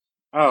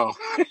 Oh.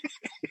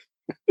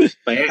 For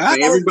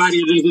everybody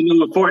that doesn't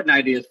know what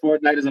Fortnite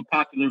is a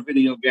popular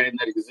video game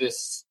that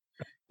exists.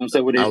 I'm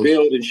saying where they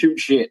build and shoot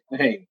shit.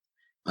 Hey.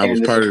 I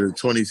was part of the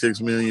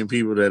 26 million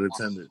people that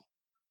attended.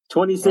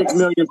 26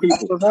 million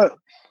people.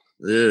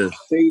 Yeah.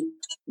 See,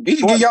 he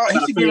should give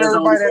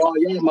everybody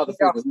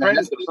that. Man.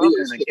 That's what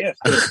it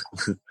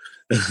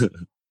is.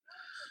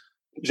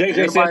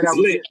 JJ said it's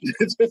lit.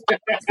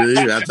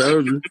 See, I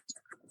told you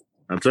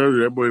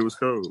that boy was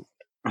cold.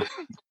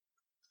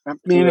 I'm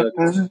in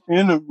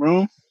the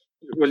room.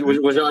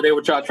 Was y'all there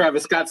with y'all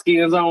Travis Scott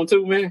skins on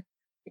too, man?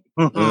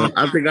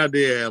 I think I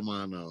did have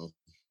mine on.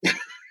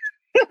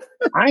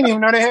 I didn't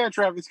even know they had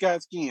Travis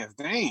Scott skins.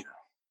 Damn.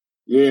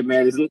 Yeah,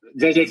 man.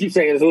 JJ keeps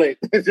saying it's lit.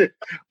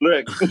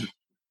 Look,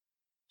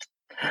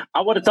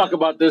 I want to talk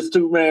about this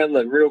too, man.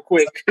 Look, real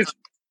quick. You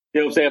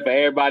know what I'm saying? For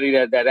everybody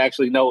that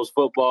actually knows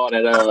football,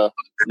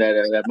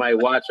 that might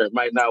watch or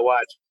might not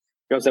watch.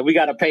 You know what I'm saying?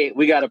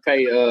 We gotta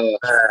pay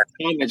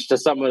homage to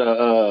some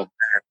of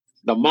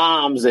the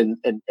moms and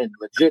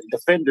legit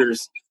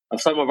defenders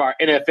of some of our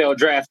NFL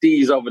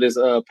draftees over this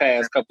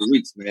past couple of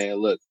weeks, man.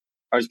 Look,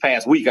 or this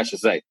past week, I should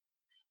say.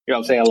 You know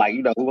what I'm saying? Like,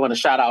 you know, we want to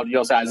shout out, you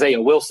know, Isaiah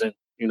Wilson,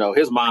 you know,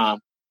 his mom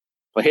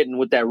for hitting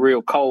with that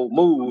real cold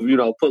move, you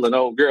know, pulling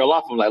old girl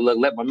off. I'm like, look,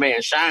 let my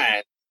man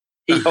shine.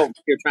 He over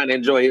here trying to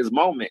enjoy his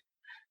moment.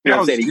 You know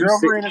what I'm saying?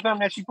 Girlfriend or something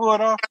that she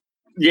pulled off?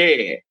 Yeah.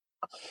 You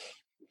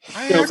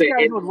know what I'm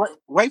saying?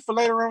 Wait for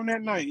later on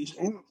that night.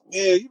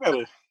 Yeah, you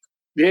better.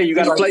 Yeah, you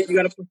gotta play. You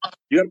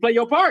gotta play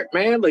your part,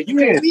 man. Like you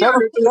can't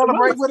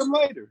celebrate with him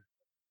later.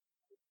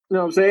 You know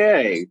what I'm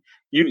saying?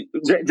 Hey,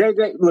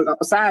 JJ. Look,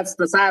 besides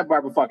the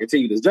sidebar before I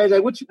continue this,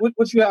 JJ,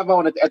 what you have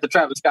on at the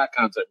Travis Scott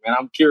concert, man?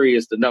 I'm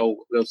curious to know. You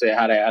know what I'm saying,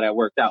 how that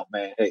worked out,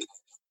 man. Hey,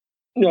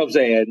 you know what I'm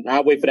saying?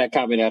 I'll wait for that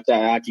comment after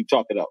I keep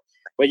talking though.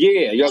 But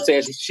yeah, you know what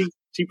I'm saying?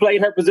 She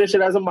played her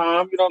position as a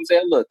mom. You know what I'm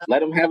saying? Look,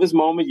 let him have his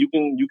moment. You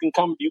can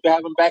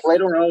have him back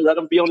later on. Let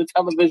him be on the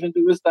television,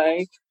 do his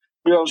thing.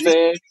 You know what I'm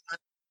saying?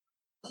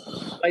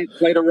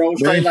 Play the role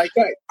straight like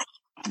that.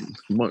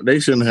 They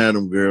shouldn't have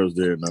them girls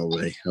there, no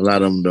way. A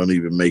lot of them don't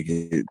even make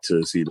it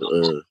to see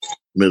the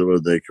middle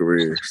of their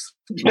careers.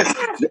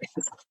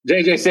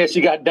 JJ said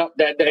she got dumped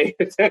that day.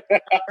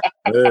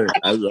 Yeah,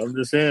 I'm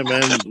just saying,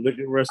 man, look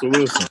at Russell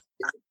Wilson.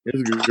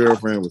 His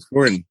girlfriend was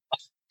Courtney.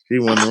 She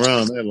wasn't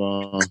around that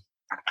long.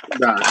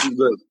 Nah,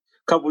 look,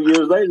 a couple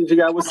years later, she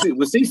got with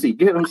CeCe.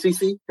 Get him,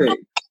 CeCe. Hey.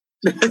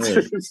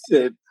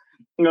 Shit.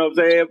 You know what I'm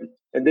saying?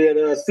 And then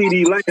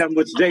CeeDee Lamb,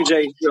 which JJ,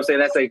 you know what I'm saying,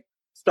 that's a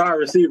star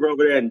receiver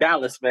over there in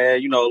Dallas,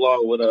 man, you know,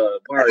 along with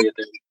Mario.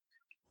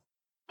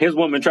 His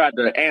woman tried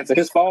to answer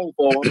his phone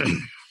for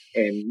him.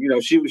 And, you know,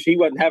 he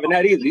wasn't having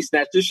that either. He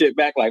snatched his shit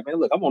back like, man,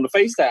 look, I'm on the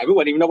FaceTime. There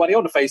wasn't even nobody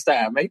on the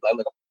FaceTime, man. He's like,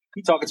 look,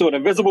 he talking to an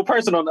invisible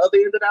person on the other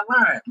end of that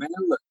line, man.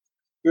 Look,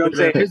 you know what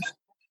I'm saying?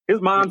 His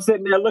mom's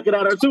sitting there looking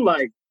at her too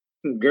like,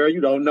 girl,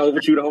 you don't know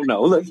what you don't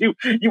know. Look, you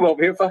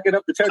over here fucking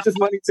up the church's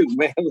money too,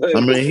 man. Look.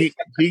 I mean,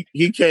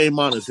 he came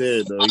on his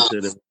head, though. He said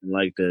it wasn't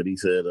like that. He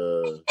said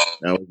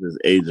that was his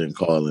agent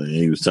calling, and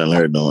he was telling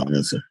her don't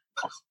answer.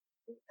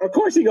 Of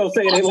course he gonna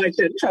say it ain't like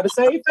that. He try to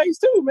save face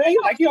too, man. He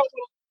like, he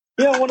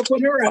don't want to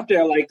put her out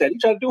there like that. He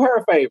try to do her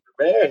a favor,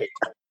 man.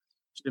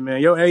 Shit,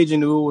 man, your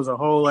agent knew it was a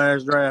whole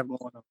ass draft going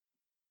on.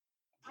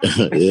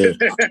 Yeah.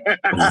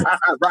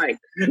 Right.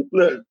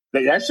 Look,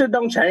 that shit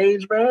don't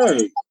change,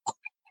 man.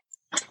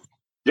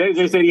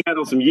 JJ said he had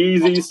on some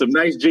Yeezys, some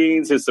nice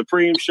jeans, his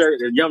Supreme shirt,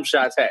 and Yum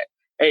Shots hat.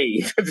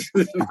 Hey.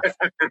 I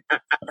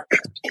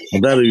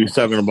thought he was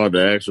talking about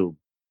the actual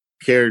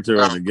character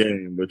of the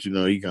game, but, you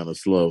know, he kind of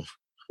slow.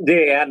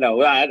 Yeah, I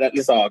know.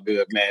 It's all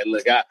good, man.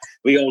 Look,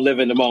 we gonna live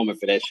in the moment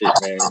for that shit,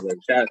 man. Look,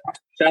 shout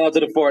out to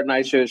the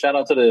Fortnite shit. Shout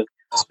out to the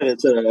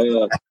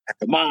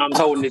moms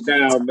holding it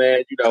down,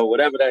 man. You know,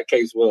 whatever that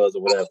case was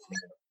or whatever.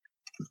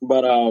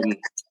 But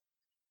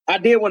I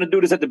did want to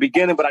do this at the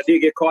beginning, but I did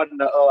get caught in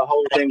the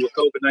whole thing with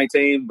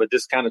COVID-19. But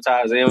this kind of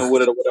ties in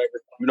with it or whatever.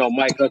 You know,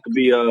 Mike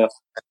Huckabee,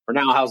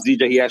 renowned house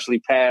DJ, he actually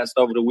passed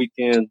over the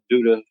weekend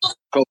due to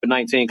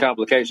COVID-19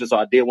 complications. So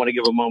I did want to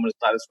give a moment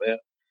of silence for him.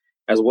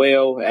 As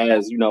well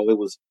as, you know, it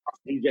was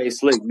DJ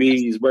Slick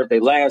B's birthday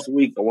last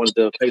week. I wanted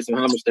to pay some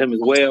homage to him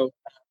as well.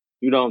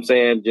 You know what I'm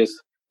saying? Just,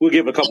 we'll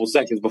give it a couple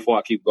seconds before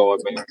I keep going,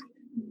 man.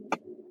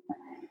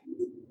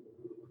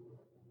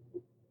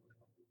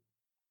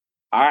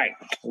 All right.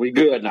 We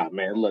good now,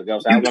 man. Look, I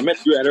meant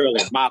to do that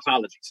earlier. My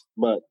apologies.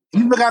 But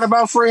you forgot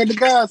about Fred the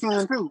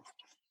Godson, too.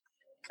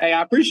 Hey,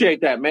 I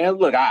appreciate that, man.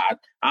 Look, I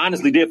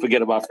honestly did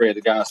forget about Fred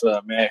the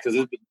Godson, man,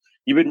 because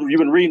You've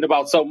been reading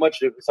about so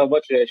much of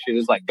that shit.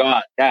 It's like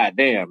God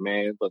damn,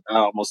 man. But I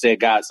almost said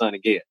Godson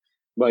again.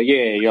 But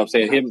yeah, you know what I'm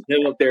saying?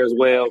 Him up there as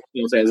well.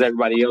 You know what I'm saying? As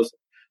everybody else.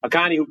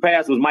 Akani who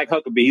passed was Mike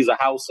Huckabee. He's a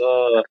house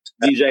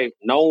DJ,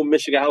 known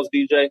Michigan house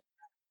DJ.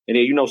 And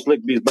then, you know,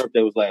 Slick B's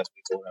birthday was last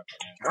week or whatever.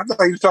 I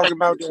thought he was talking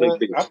about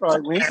I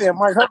thought when he said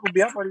Mike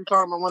Huckabee, I thought he was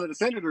talking about one of the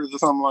senators or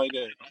something like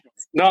that.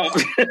 No.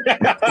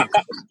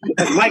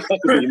 Mike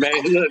Huckabee,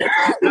 man. Look,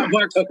 not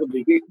Mark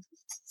Huckabee.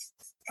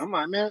 I'm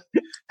like, man,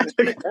 that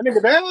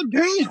nigga down,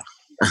 damn.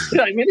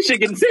 Like, man, this shit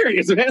getting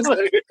serious, man.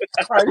 Look.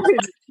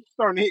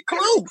 Starting to hit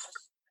close.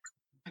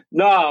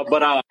 No,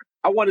 but I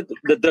wanted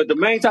the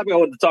main topic I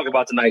wanted to talk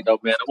about tonight, though,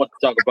 man. I want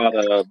to talk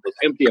about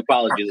empty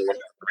apologies or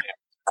whatever, man.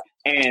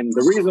 And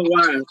the reason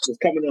why it's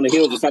coming on the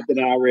heels of something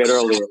that I read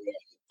earlier. Man.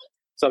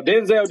 So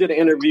Denzel did an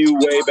interview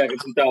way back in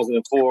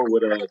 2004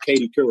 with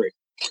Katie Couric.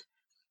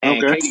 And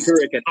Katie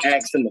Couric had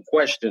asked him the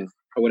question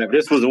or whatever.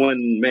 This was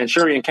when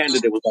Manchurian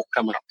Candidate was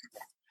coming up.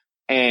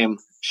 And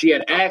she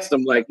had asked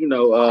him, like, you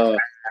know,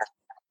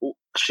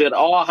 should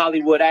all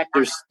Hollywood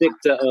actors stick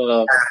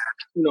to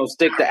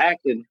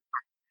acting,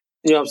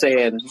 you know what I'm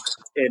saying,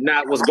 and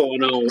not what's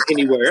going on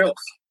anywhere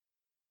else?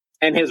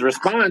 And his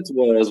response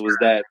was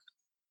that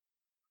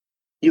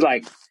he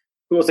like,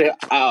 people say,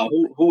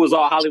 who was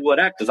all Hollywood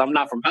actors? I'm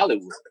not from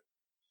Hollywood.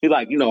 He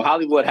like, you know,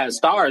 Hollywood has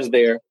stars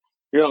there,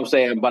 you know what I'm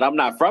saying, but I'm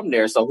not from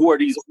there. So who are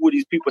these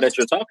people that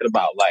you're talking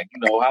about? Like, you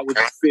know, how would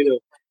you feel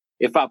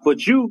if I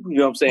put you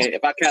know what I'm saying,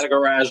 if I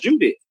categorized you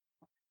there?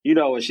 You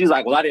know, and she's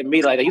like, well, I didn't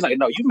mean it like that. He's like,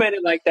 no, you meant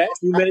it like that.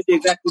 You meant it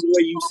exactly the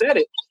way you said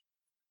it.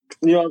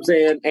 You know what I'm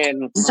saying?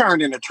 And you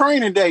turned into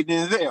Training Day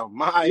Denzel.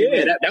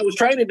 That was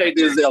Training Day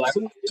Denzel. Like,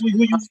 who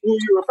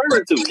you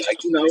referring to?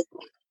 Like, you know,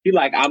 he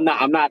like, I'm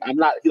not.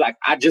 He like,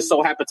 I just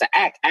so happen to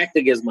act.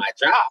 Acting is my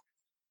job.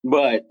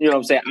 But, you know what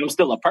I'm saying? I'm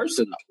still a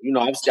person, though. You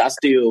know, I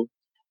still,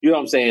 you know what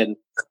I'm saying?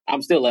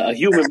 I'm still a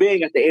human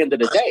being at the end of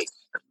the day.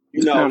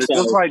 You know, so,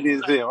 just like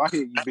Denzel. I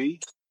hear you, B.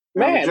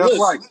 Man, just look,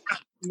 like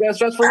that's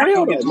just for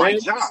real, though, my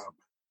man. job.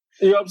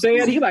 You know what I'm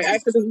saying? He like,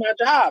 acting is my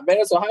job,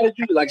 man. So how did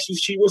you, like, she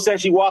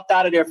said she walked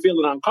out of there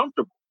feeling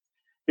uncomfortable.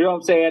 You know what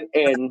I'm saying?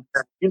 And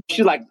you know,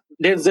 she's like,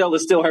 Denzel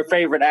is still her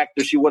favorite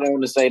actor. She went on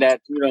to say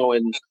that, you know,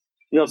 and,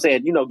 you know what I'm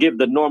saying, you know, give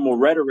the normal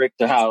rhetoric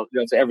to how, you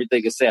know,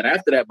 everything is said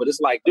after that. But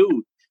it's like,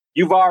 dude,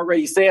 you've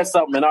already said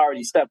something and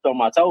already stepped on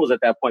my toes at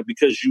that point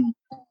because you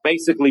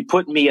basically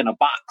put me in a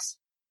box.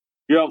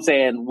 You know what I'm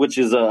saying? Which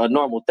is a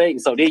normal thing.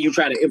 So then you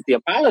try to empty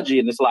apology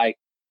and it's like,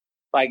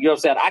 you know what I'm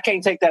saying? I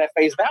can't take that at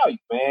face value,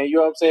 man. You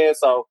know what I'm saying?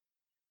 So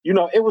you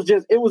know, it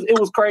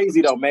was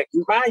crazy though, man.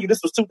 Mind you,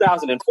 this was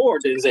 2004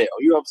 Denzel.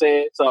 You know what I'm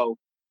saying? So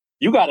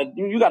you got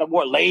a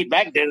more laid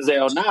back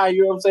Denzel now.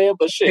 You know what I'm saying?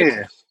 But shit,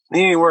 yeah,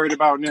 he ain't worried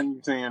about nothing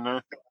you saying,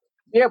 huh?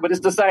 Yeah, but it's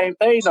the same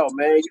thing though,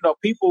 man. You know,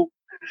 people.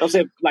 I'm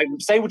saying, like,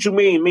 say what you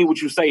mean what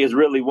you say is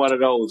really one of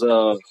those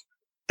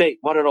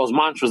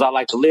mantras I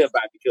like to live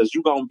by, because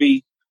you're gonna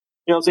be,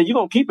 you know what I'm saying, you're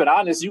gonna keep it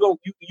honest. You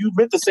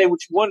meant to say what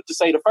you wanted to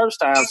say the first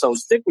time, so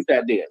stick with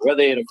that then,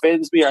 whether it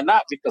offends me or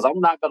not, because I'm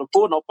not gonna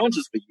pull no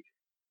punches for you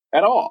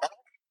at all.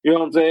 You know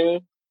what I'm saying?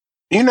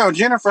 You know,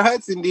 Jennifer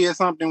Hudson did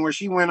something where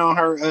she went on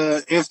her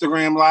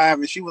Instagram live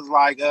and she was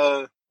like,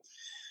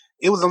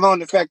 it was along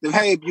the fact of,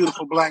 hey,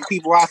 beautiful black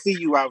people, I see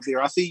you out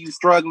there. I see you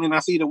struggling. I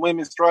see the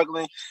women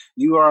struggling.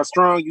 You are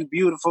strong. You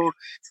beautiful.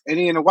 And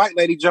then the white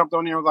lady jumped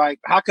on there and was like,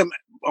 how come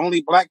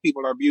only black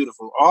people are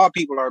beautiful? All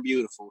people are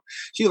beautiful.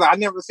 She was like, I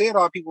never said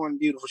all people are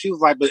beautiful. She was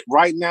like, but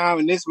right now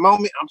in this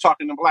moment, I'm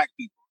talking to black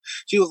people.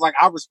 She was like,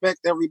 I respect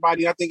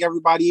everybody. I think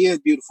everybody is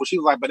beautiful. She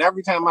was like, but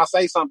every time I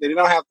say something, it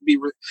don't have to be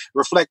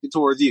reflected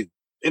towards you.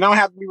 It don't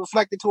have to be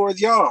reflected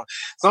towards y'all.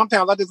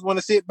 Sometimes I just want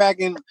to sit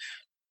back and,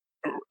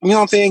 you know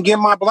what I'm saying, give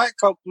my black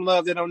folks some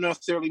love that don't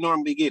necessarily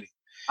normally get it.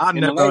 I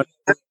never,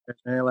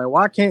 man. Like,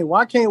 why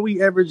can't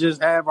we ever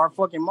just have our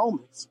fucking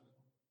moments?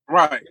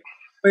 Right.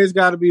 It's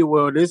got to be,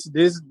 well, this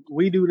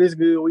we do this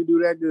good, we do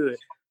that good.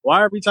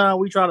 Why every time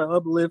we try to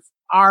uplift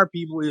our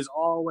people is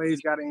always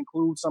got to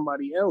include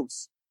somebody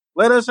else?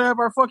 Let us have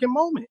our fucking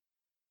moment.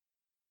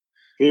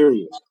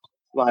 Period.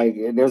 Like,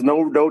 there's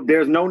no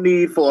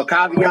need for a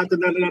caveat to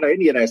none of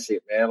any of that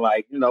shit, man.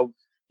 Like, you know,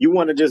 you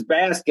want to just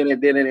bask in it,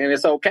 then, and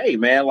it's okay,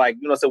 man. Like,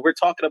 you know, so we're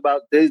talking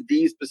about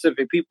these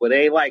specific people.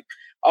 They ain't like,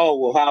 oh,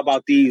 well, how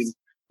about these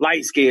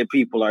light-skinned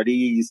people or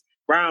these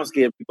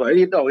brown-skinned people?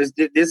 You know,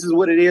 this is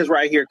what it is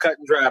right here, cut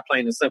and dry,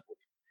 plain and simple.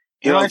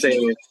 You know what I'm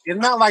saying? It's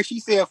not like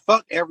she said,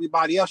 fuck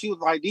everybody else. She was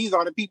like, these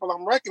are the people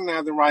I'm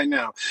recognizing right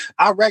now.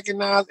 I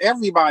recognize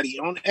everybody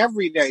on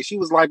every day. She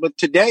was like, but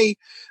today,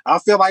 I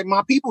feel like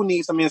my people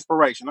need some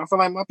inspiration. I feel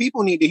like my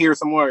people need to hear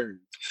some words.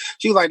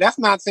 She was like, that's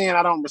not saying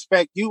I don't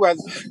respect you.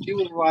 She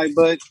was like,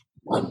 but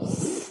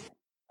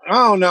I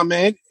don't know,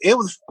 man. It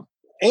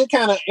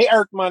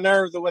irked my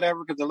nerves or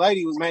whatever, because the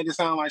lady was made it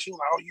sound like she was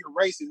like, oh, you're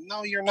racist.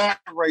 No, you're not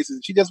racist.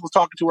 She just was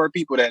talking to her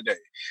people that day.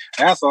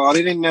 That's all.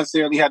 They didn't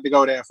necessarily have to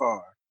go that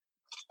far.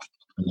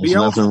 There's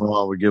nothing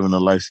wrong with giving the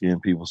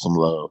light-skinned people some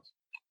love.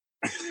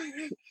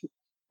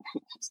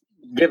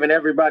 Giving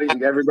everybody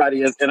in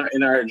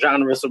our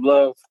genre some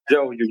love.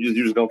 Joe, you're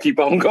just going to keep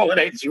on going,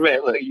 ain't you,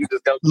 man? Look, you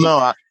just go.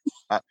 No,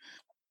 I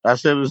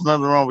said there's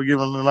nothing wrong with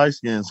giving the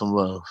light-skinned some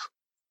love.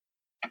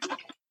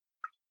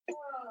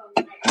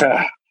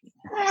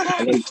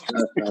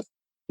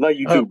 Love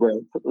you too, bro.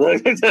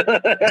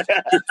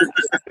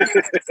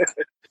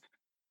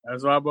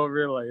 That's why I'm over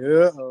here like,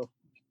 uh-oh.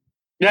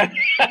 Man,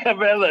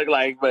 look,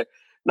 like, but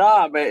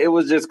nah, man, it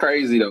was just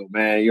crazy though,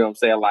 man. You know what I'm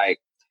saying? Like,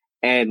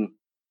 and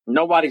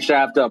nobody should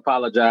have to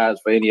apologize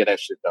for any of that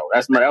shit though.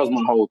 That was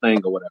my whole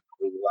thing or whatever.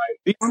 It was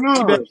like,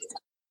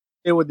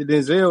 with the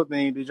Denzel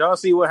thing, did y'all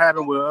see what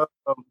happened with?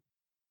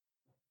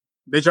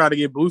 They tried to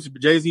get Boosie,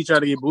 but Jay-Z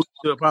tried to get Boosie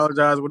to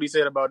apologize what he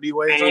said about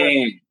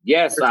D-Wade.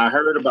 Yes, I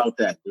heard about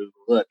that, dude.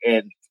 Look,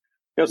 and you know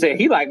what I'm saying?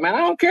 He like, man, I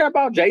don't care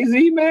about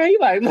Jay-Z, man. He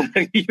like, look,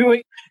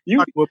 you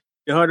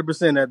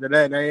 100% after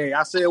that. Hey,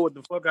 I said what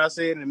the fuck I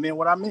said and meant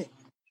what I meant.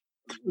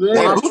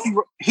 Yeah.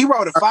 He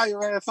wrote a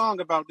fire-ass song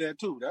about that,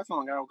 too. That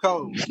song got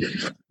cold.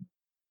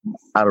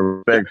 Out of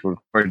respect for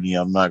Courtney,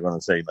 I'm not going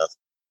to say nothing.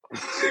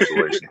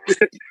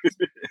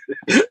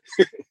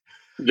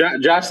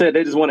 Josh said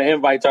they just want to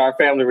invite to our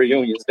family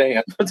reunions.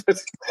 Damn.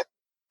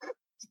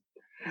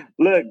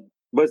 Look,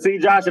 but see,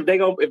 Josh, if they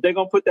gonna put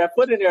that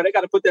foot in there, they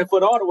got to put that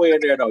foot all the way in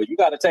there, though. You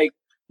got to take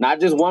not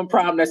just one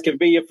problem that's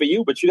convenient for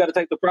you, but you got to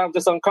take the problem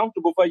that's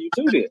uncomfortable for you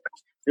too. Then,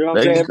 you know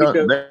what I'm saying?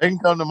 They can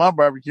come to my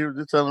barbecue.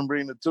 Just tell them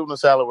bring the tuna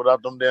salad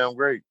without them damn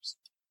grapes.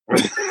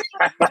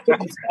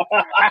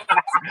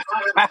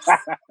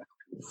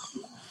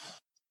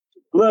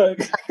 Look.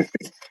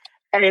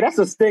 Hey, that's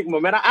a stigma,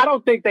 man. I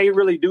don't think they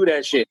really do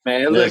that shit,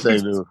 man. Yes, they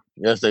do.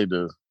 Yes, they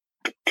do.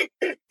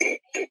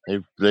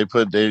 They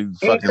put raisins.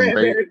 Just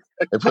bring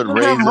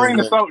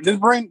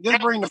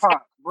the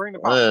pot. Bring the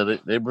pot. Yeah,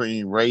 they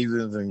bring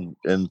raisins and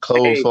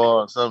coleslaw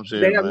or some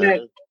shit, man.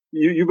 Man.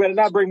 You better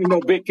not bring me no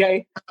Big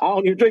K. I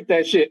don't even drink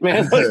that shit,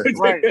 man.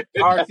 Right.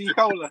 RC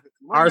Cola.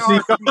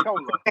 RC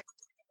Cola.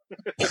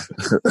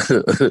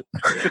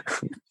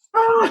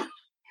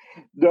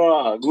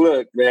 Dog,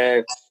 look,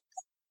 man.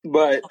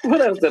 But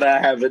what else did I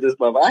have in this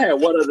month? I had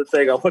one other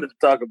thing I wanted to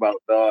talk about,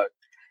 dog.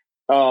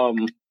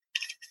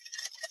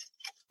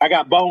 I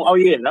got Bone. Oh,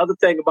 yeah. Another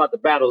thing about the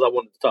battles I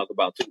wanted to talk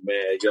about, too, man.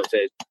 You know what I'm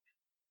saying?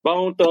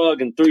 Bone Thug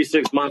and 3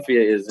 6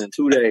 Mafia is in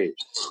 2 days.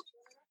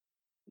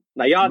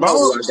 Now, y'all know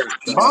who I got.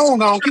 Bone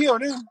gonna kill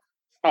them.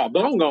 Oh,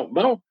 Bone.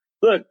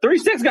 Look, 3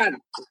 6 got.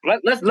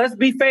 Let's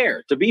be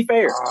fair. To be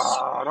fair,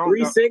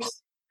 3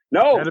 6.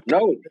 No.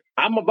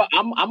 I'm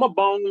a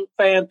Bone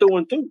fan through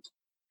and through.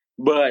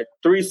 But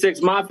 3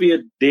 6 Mafia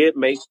did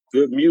make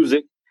good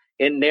music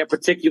in their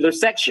particular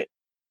section.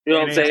 You know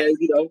what I'm saying?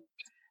 You know,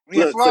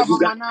 look, Slob on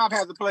My Knob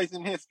has a place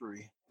in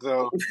history.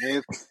 So,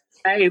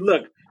 hey,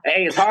 look,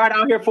 it's hard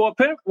out here for a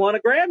pimp. Want a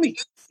Grammy?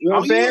 You know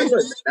what I'm saying?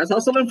 Look, that's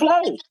Hustle and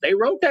Flow. They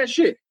wrote that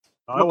shit.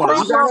 You gotta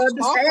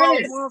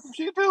understand. Some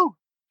shit too.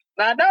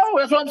 I know,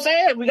 that's what I'm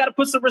saying. We got to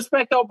put some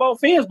respect on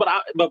both ends,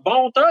 but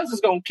Bone Thugs is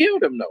gonna kill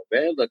them, though,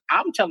 man. Look,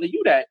 I'm telling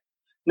you that.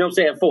 You know what I'm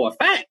saying, for a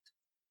fact.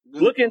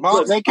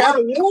 They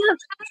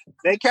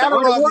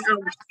catalog.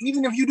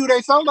 Even if you do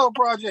their solo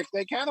projects,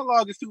 their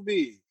catalog is too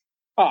big.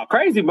 Oh,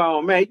 Crazy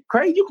Bone, man.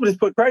 You can just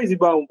put Crazy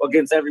Bone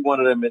against every one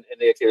of them in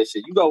their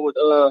shit. You go with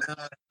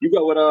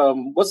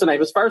what's the name?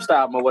 His first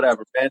album or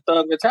whatever, man.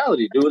 Thug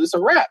Mentality, dude. It's a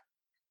rap.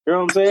 You know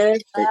what I'm saying?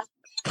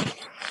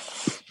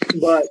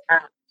 But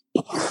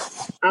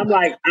I'm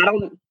like, I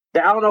don't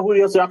know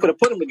who else I could have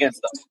put him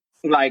against them.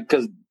 Like,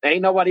 cause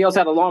ain't nobody else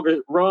had a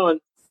longer run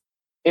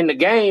in the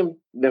game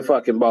than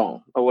fucking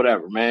Bone or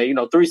whatever, man. You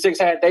know, 3 6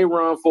 had they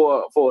run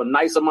for a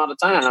nice amount of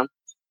time.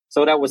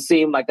 So that would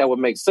seem like that would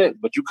make sense,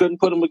 but you couldn't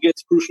put them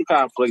against Crucial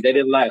Conflict. They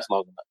didn't last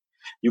long enough.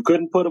 You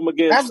couldn't put them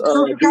against Do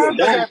or Die. They didn't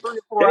last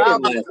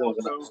long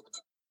enough.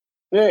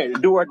 Yeah,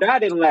 Do or Die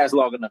didn't last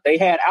long enough. They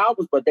had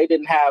albums, but they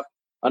didn't have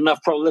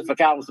enough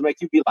prolific albums to make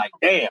you be like,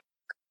 damn,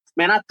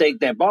 man, I think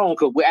that Bone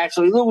could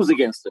actually lose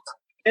against it.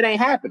 It ain't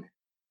happening.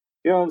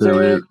 You know what I'm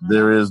saying?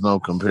 There is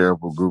no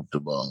comparable group to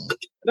Bone.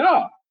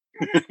 No.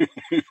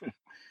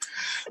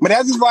 But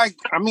that's just like,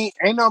 I mean,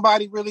 ain't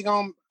nobody really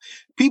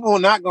people are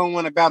not gonna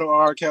want to battle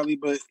R. Kelly,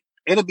 but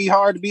it'll be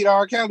hard to beat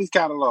R. Kelly's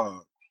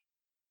catalog.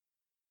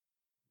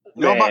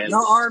 No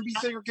R&B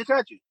singer can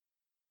touch it.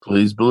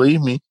 Please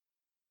believe me.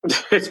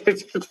 That's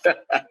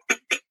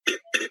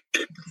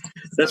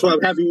why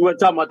I'm happy you weren't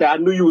talking about that. I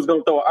knew you was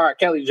gonna throw an R.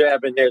 Kelly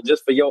jab in there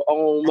just for your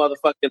own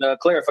motherfucking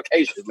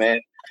clarification,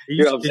 man.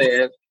 You know what I'm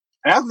saying?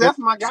 That's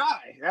my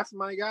guy. That's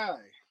my guy.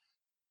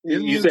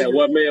 You said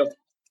what, man?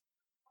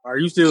 Are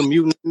you still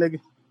muting, nigga?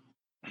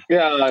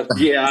 Yeah.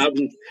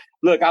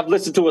 Look, I've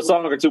listened to a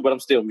song or two, but I'm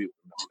still muting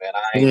them,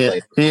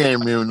 man. He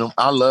ain't muting them.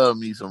 I love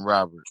me some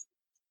Robert.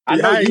 I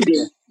know you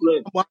do.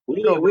 Look,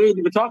 we ain't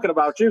even talking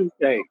about you.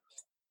 Hey,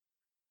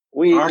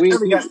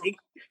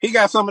 he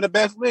got some of the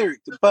best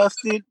lyrics.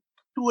 Busted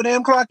 2 a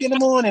damn clock in the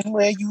morning.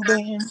 Where you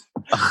been?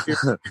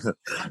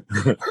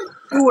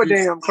 2 a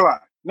damn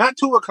clock, not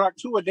 2 o'clock.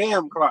 2 a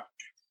damn clock.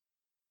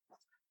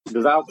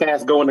 Does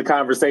Outkast go into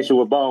conversation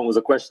with Bone? Was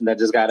a question that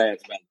just got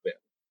asked about the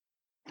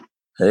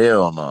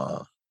Hell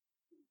no.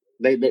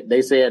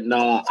 They said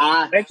no.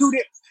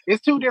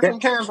 It's 2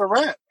 different kinds of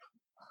rap.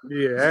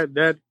 Yeah,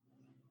 that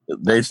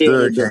they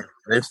still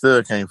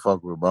can't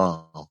fuck with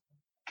Bone.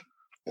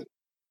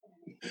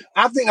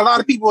 I think a lot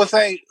of people will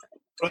say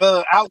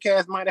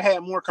Outkast might have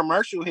had more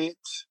commercial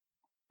hits.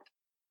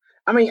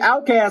 I mean,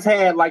 Outkast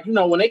had, like, you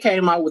know, when they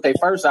came out with their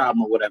first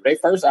album or whatever, their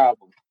first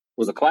album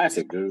was a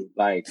classic, dude.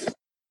 Like,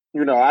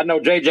 you know, I know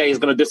JJ is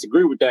going to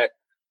disagree with that.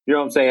 You know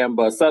what I'm saying?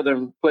 But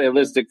Southern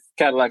Playalistic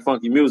Cadillac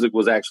Funky Music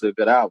was actually a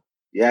good album.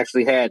 You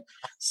actually had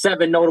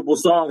 7 notable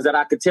songs that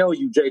I could tell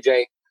you,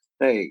 JJ.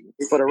 Hey,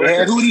 for the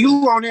record. Hootie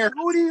Hoo on there.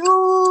 Hootie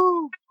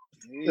Hoo.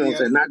 You know what I'm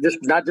saying?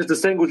 Not just the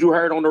singles you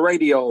heard on the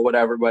radio or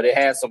whatever, but it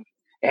had some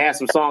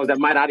songs that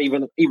might not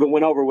even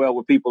went over well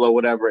with people or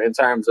whatever in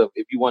terms of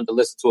if you wanted to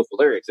listen to it for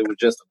lyrics. It was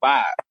just a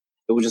vibe.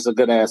 It was just a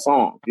good ass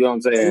song. You know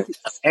what I'm saying?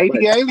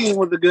 Alien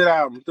was a good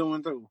album, through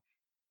and through.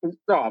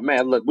 Oh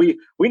man, look, we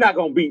not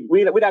gonna beat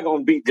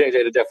JJ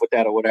to death with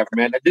that or whatever,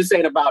 man. This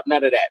ain't about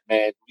none of that,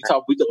 man.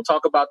 We gonna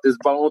talk about this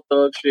Bone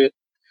Thug shit.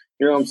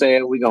 You know what I'm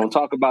saying? We gonna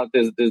talk about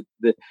this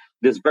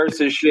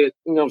versus shit.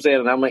 You know what I'm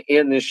saying? And I'm gonna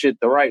end this shit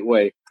the right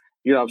way.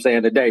 You know what I'm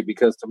saying, today,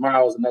 because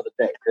tomorrow's another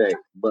day. Okay?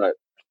 But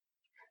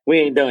we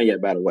ain't done yet,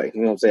 by the way.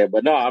 You know what I'm saying?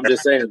 But no, I'm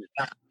just saying,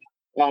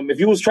 if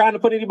you was trying to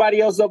put anybody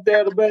else up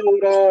there to battle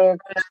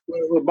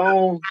with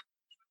Bone,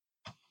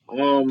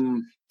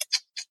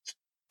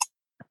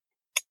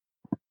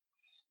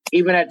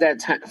 even at that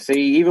time,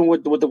 even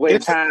with the way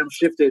time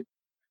shifted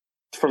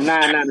from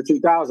 99 to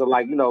 2000,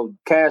 like, you know,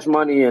 Cash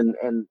Money and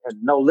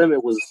No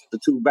Limit was the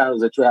 2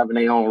 battles that you have in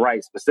their own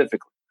right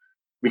specifically.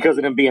 Because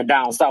of them being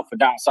down south for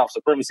down south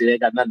supremacy, they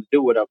got nothing to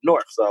do with up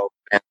north. So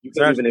you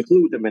can't even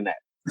include them in that.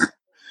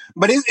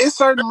 But it's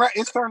certain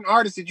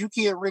artists that you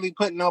can't really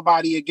put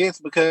nobody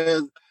against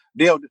because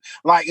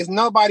it's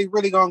nobody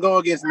really gonna go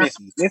against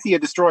Missy. Missy will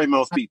destroy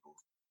most people.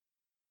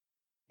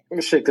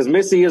 Shit, because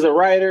Missy is a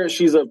writer,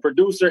 she's a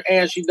producer,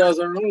 and she does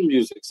her own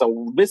music.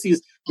 So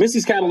Missy's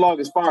catalog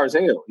is far as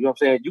hell. You know what I'm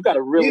saying? You got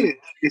to really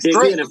dig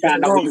in and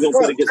find out who you're gonna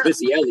put against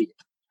Missy Elliott.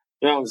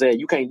 You know what I'm saying?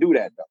 You can't do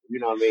that, though. You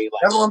know what I mean?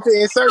 Like, that's what I'm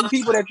saying. It's certain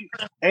people that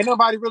ain't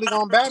nobody really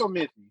gonna battle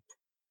Missy.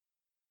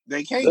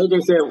 They can't.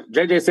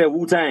 JJ said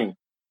Wu-Tang.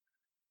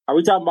 Are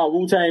we talking about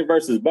Wu-Tang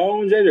versus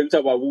Bone, JJ? Or are we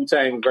talking about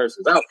Wu-Tang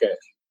versus Outkast?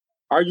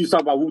 Are you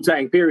talking about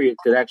Wu-Tang period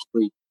could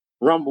actually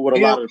rumble with a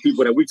lot of the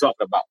people that we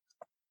talking about?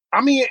 I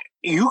mean,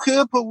 you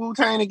could put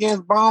Wu-Tang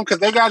against Bone because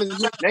they got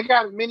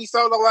as many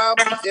solo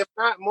albums, if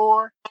not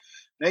more.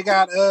 They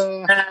got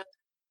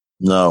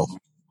no.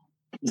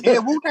 Yeah,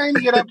 Wu-Tang to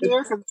get up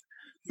there because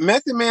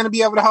Method Man to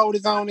be able to hold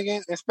his own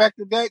against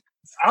Inspector Deck.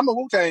 I'm a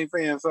Wu-Tang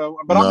fan,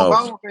 but I'm a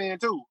Bone fan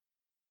too.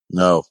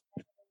 No.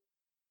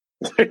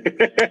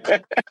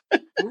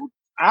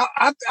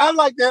 I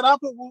like that.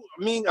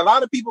 A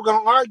lot of people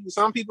gonna argue.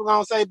 Some people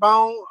gonna say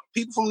Bone.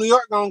 People from New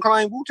York gonna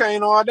claim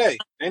Wu-Tang all day.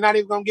 They're not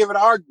even gonna give it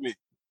an argument.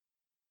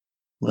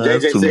 Well,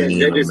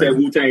 JJ said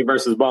Wu-Tang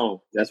versus Bone.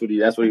 That's what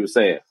he was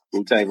saying.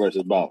 Wu-Tang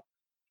versus Bone.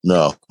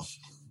 No.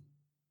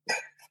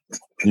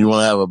 You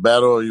want to have a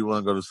battle or you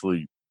want to go to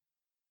sleep?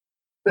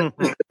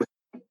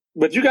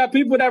 But you got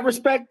people that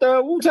respect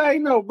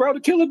Wu-Tang, no, bro. The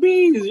Killer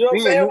Bees. You know what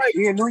I'm saying? Like,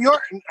 in New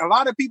York, a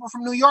lot of people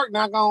from New York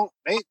not gonna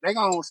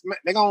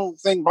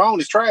think Bone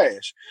is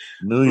trash.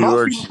 New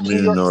York.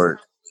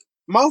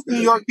 Most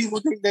New York people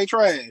think they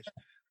trash.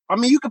 I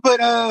mean, you could put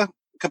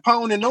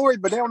Capone and Nori,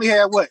 but they only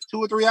had 2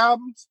 or 3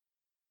 albums.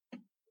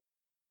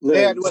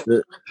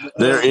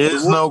 There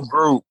is no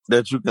group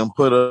that you can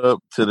put up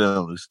to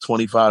them. It's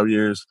 25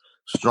 years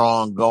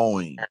strong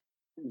going.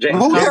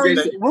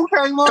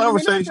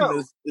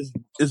 Conversation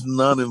is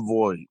none and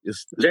void.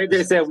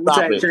 JJ said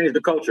Wu-Tang changed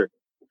the culture.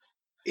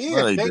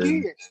 Yeah, they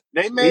did.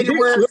 They made it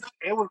where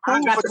it was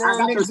cool for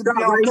niggas to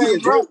be on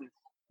stage.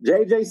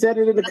 JJ said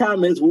it in the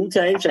comments.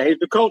 Wu-Tang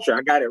changed the culture.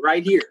 I got it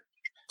right here.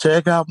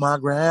 Check out my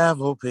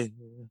gravel pit.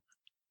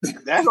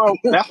 That song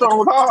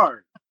was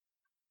hard.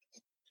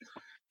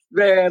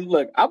 Man,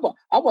 look, I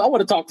want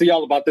to talk to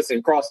y'all about this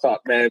in crosstalk,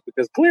 man,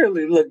 because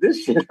clearly, look,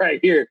 this shit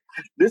right here,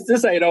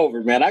 this ain't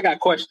over, man. I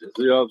got questions,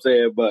 you know what I'm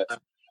saying? But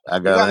I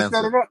got to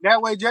set it up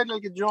that way. JJ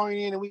can join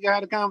in and we can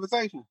have a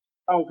conversation.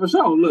 Oh, for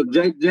sure. Look,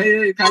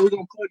 JJ, how we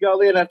gonna plug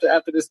y'all in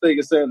after this thing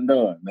is said and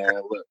done, man?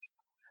 Look,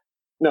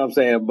 you know what I'm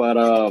saying? But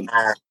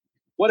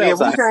what else?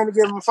 We're trying to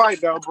give him a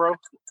fight, though, bro.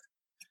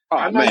 Oh,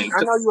 I know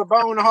you're a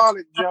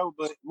Boneaholic, Joe,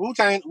 but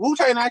Wu-Tang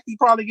actually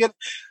probably get.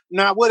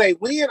 Now, will they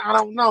win? I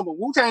don't know, but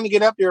Wu-Tang to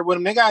get up there with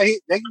them, they got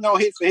hit. They can go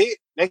hit for hit.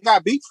 They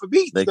got beats for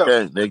beats. They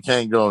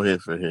can't go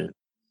hit for hit.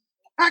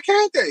 How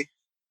can't they?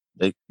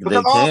 They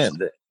can't.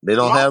 They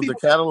don't have the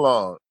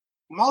catalog.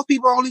 Most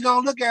people only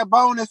gonna look at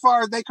Bone as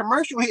far as they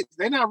commercial hits.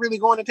 They're not really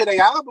going into their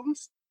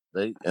albums.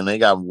 They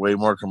got way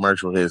more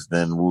commercial hits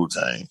than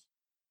Wu-Tang.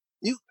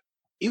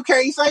 You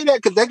can't say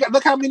that because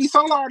look how many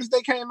solo artists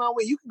they came out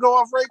with. You can go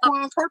off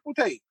Raekwon's Purple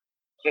Tape.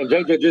 And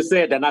JJ just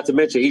said that, not to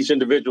mention each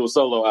individual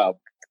solo album.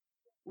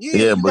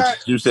 Yeah, but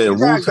you said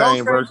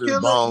Wu-Tang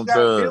versus Bone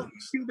Thugs.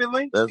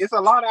 It's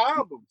a lot of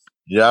albums.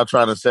 Y'all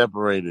trying to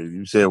separate it.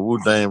 You said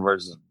Wu-Tang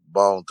versus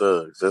Bone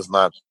Thugs. That's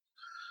not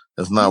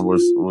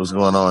what's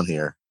going on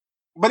here.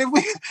 But if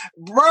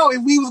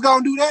we was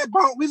gonna do that,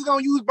 we was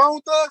gonna use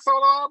Bone Thugs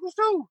solo albums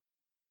too.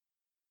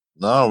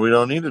 No, we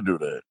don't need to do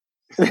that.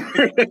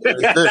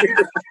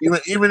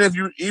 even if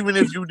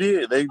you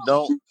did, they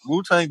don't.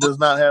 Wu-Tang does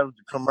not have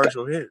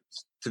commercial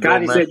hits.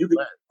 Connie said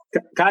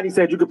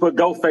you could put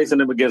Ghostface in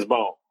them against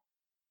Bone.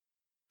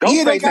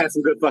 Ghostface had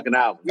some good fucking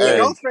albums. Yeah,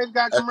 Ghostface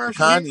got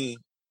commercial hits.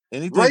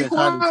 Anything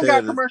Connie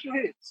got commercial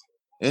hits.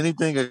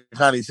 Anything that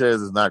Connie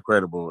says is not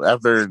credible.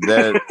 After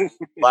that,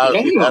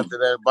 Bobby,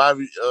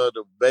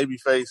 the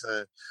Babyface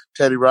and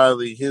Teddy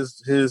Riley,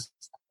 his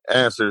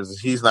answers,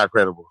 he's not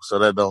credible. So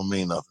that don't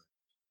mean nothing.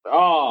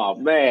 Oh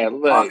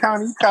man, look.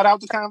 Connie, you cut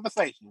out the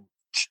conversation.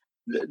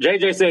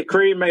 JJ said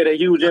Cream made a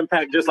huge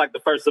impact just like the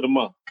first of the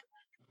month.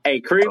 Hey,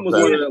 Cream was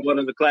one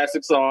of the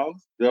classic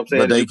songs. You know what I'm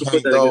saying? But they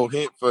can't go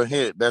hit for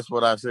hit. That's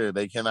what I said.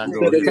 They cannot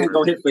go They can't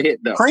go hit for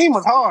hit, though. Cream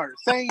was hard.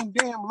 Same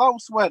damn low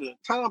sweater.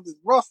 Times is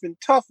rough and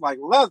tough like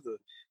leather.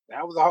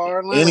 That was a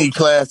hard line. Any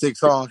classic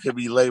song can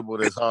be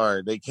labeled as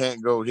hard. They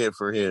can't go hit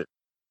for hit.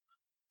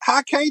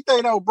 How can't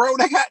they though, bro?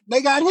 They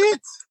got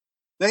hits.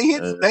 They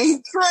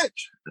hit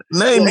stretch.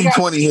 Name me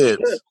 20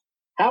 hits.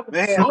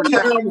 They had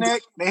Protect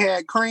Neck. They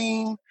had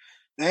Cream.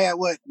 They had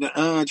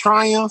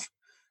Triumph.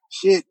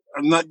 Shit.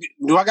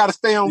 Do I got to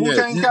stay on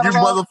Wu-Tang catalog? You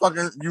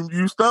motherfucker,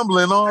 you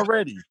stumbling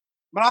already.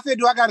 But I said,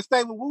 do I got to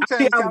stay with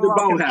Wu-Tang catalog?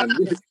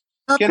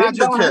 Can I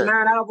jump into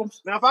 9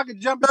 albums? Now, if I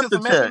could jump into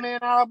some Method Man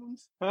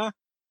albums, huh?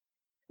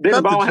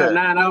 Didn't Bone have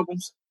 9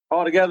 albums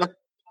altogether?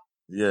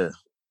 Yeah.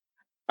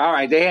 All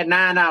right, they had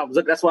 9 albums.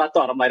 Look, that's what I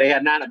thought. I'm like, they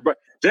had 9. But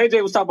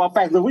JJ was talking about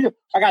facts. Look,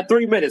 I got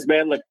 3 minutes,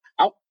 man. Look,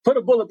 I'll put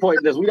a bullet point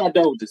in this. We not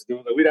done with this,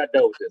 dude. We not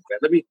done with this, man.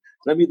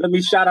 Let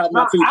me shout out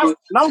my people.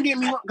 Don't get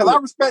me wrong, because I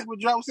respect what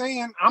Joe's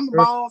saying. I'm a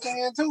Bone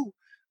fan too,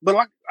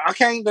 but I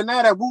can't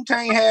deny that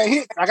Wu-Tang had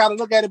hits. I got to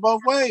look at it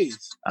both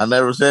ways. I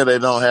never said they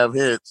don't have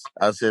hits.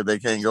 I said they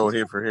can't go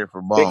hit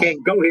for Bone. They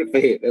can't go hit for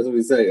hit. That's what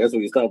we say. That's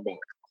what he's talking about.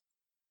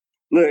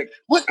 Look,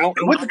 what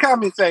the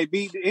comments say?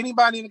 B,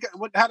 anybody?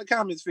 How the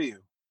comments feel?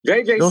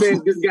 JJ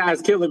says this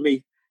guy's killing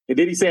me, and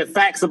then he said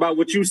facts about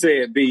what you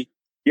said, B.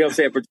 You know what I'm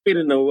saying? For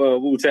tweeting the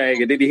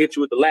Wu-Tang, and then he hit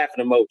you with the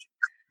laughing emoji. You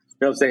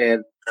know what I'm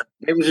saying?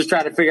 They was just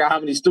trying to figure out how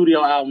many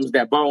studio albums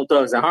that Bone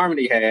Thugs and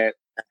Harmony had,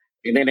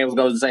 and then they was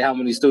going to say how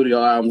many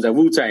studio albums that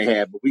Wu-Tang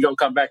had. But we gonna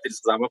come back to this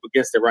because I'm up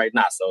against it right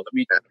now. So let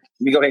me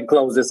go ahead and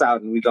close this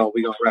out, and we gonna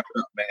wrap it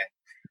up, man.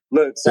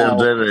 Look, tell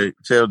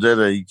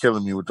JJ you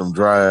killing me with them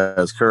dry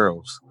ass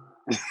curls.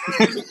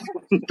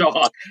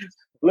 Dog.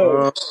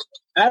 Look,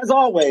 as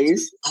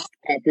always,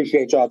 I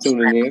appreciate y'all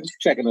tuning in,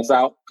 checking us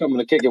out, coming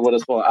to kick it with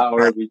us for an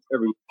hour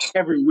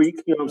every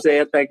week. You know what I'm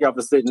saying? Thank y'all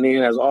for sitting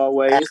in as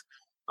always.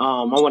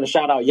 I want to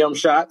shout out Yum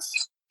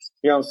Shots.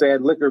 You know what I'm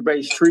saying?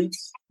 Liquor-based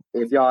treats.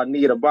 If y'all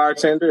need a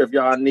bartender, if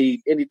y'all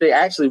need anything,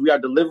 actually, we are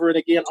delivering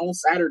again on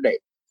Saturday.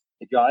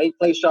 If y'all ain't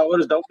placed y'all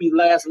orders, don't be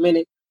last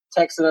minute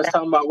texting us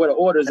talking about where the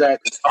order's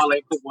at. Y'all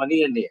ain't put one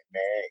in there,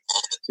 man.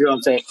 You know what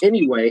I'm saying?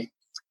 Anyway, you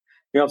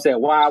know what I'm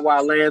saying?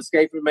 Wild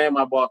Landscaping, man.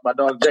 My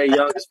dog Jay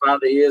Young, his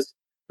father is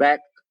back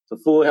to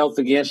full health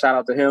again. Shout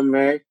out to him,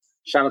 man.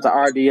 Shout out to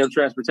RDM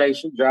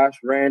Transportation, Josh,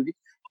 Randy.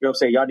 You know what I'm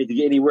saying? Y'all need to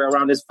get anywhere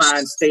around this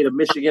fine state of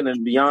Michigan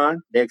and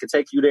beyond. They can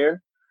take you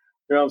there.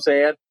 You know what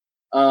I'm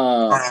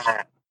saying?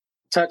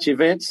 Touch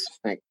events.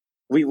 Hey,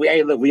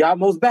 look, we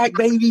almost back,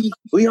 baby.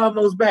 We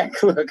almost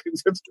back. Look.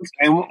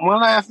 And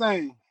one last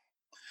thing.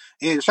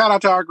 Yeah, shout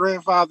out to our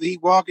grandfather. He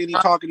walking, he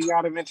talking, he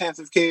out of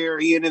intensive care.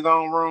 He in his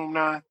own room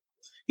now.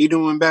 He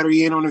doing better.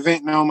 He ain't on the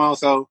vent no more.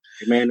 So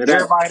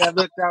everybody that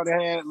looked out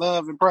and had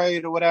love and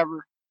prayed or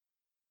whatever,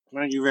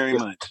 thank you very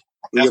much.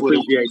 We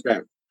appreciate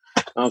that.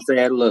 I'm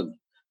saying, look,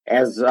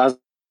 as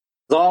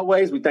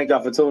always, we thank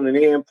y'all for tuning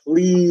in.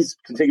 Please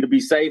continue to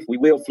be safe. We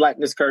will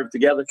flatten this curve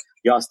together.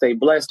 Y'all stay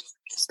blessed.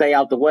 Stay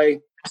out the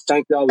way.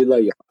 Thank y'all. We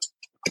love y'all.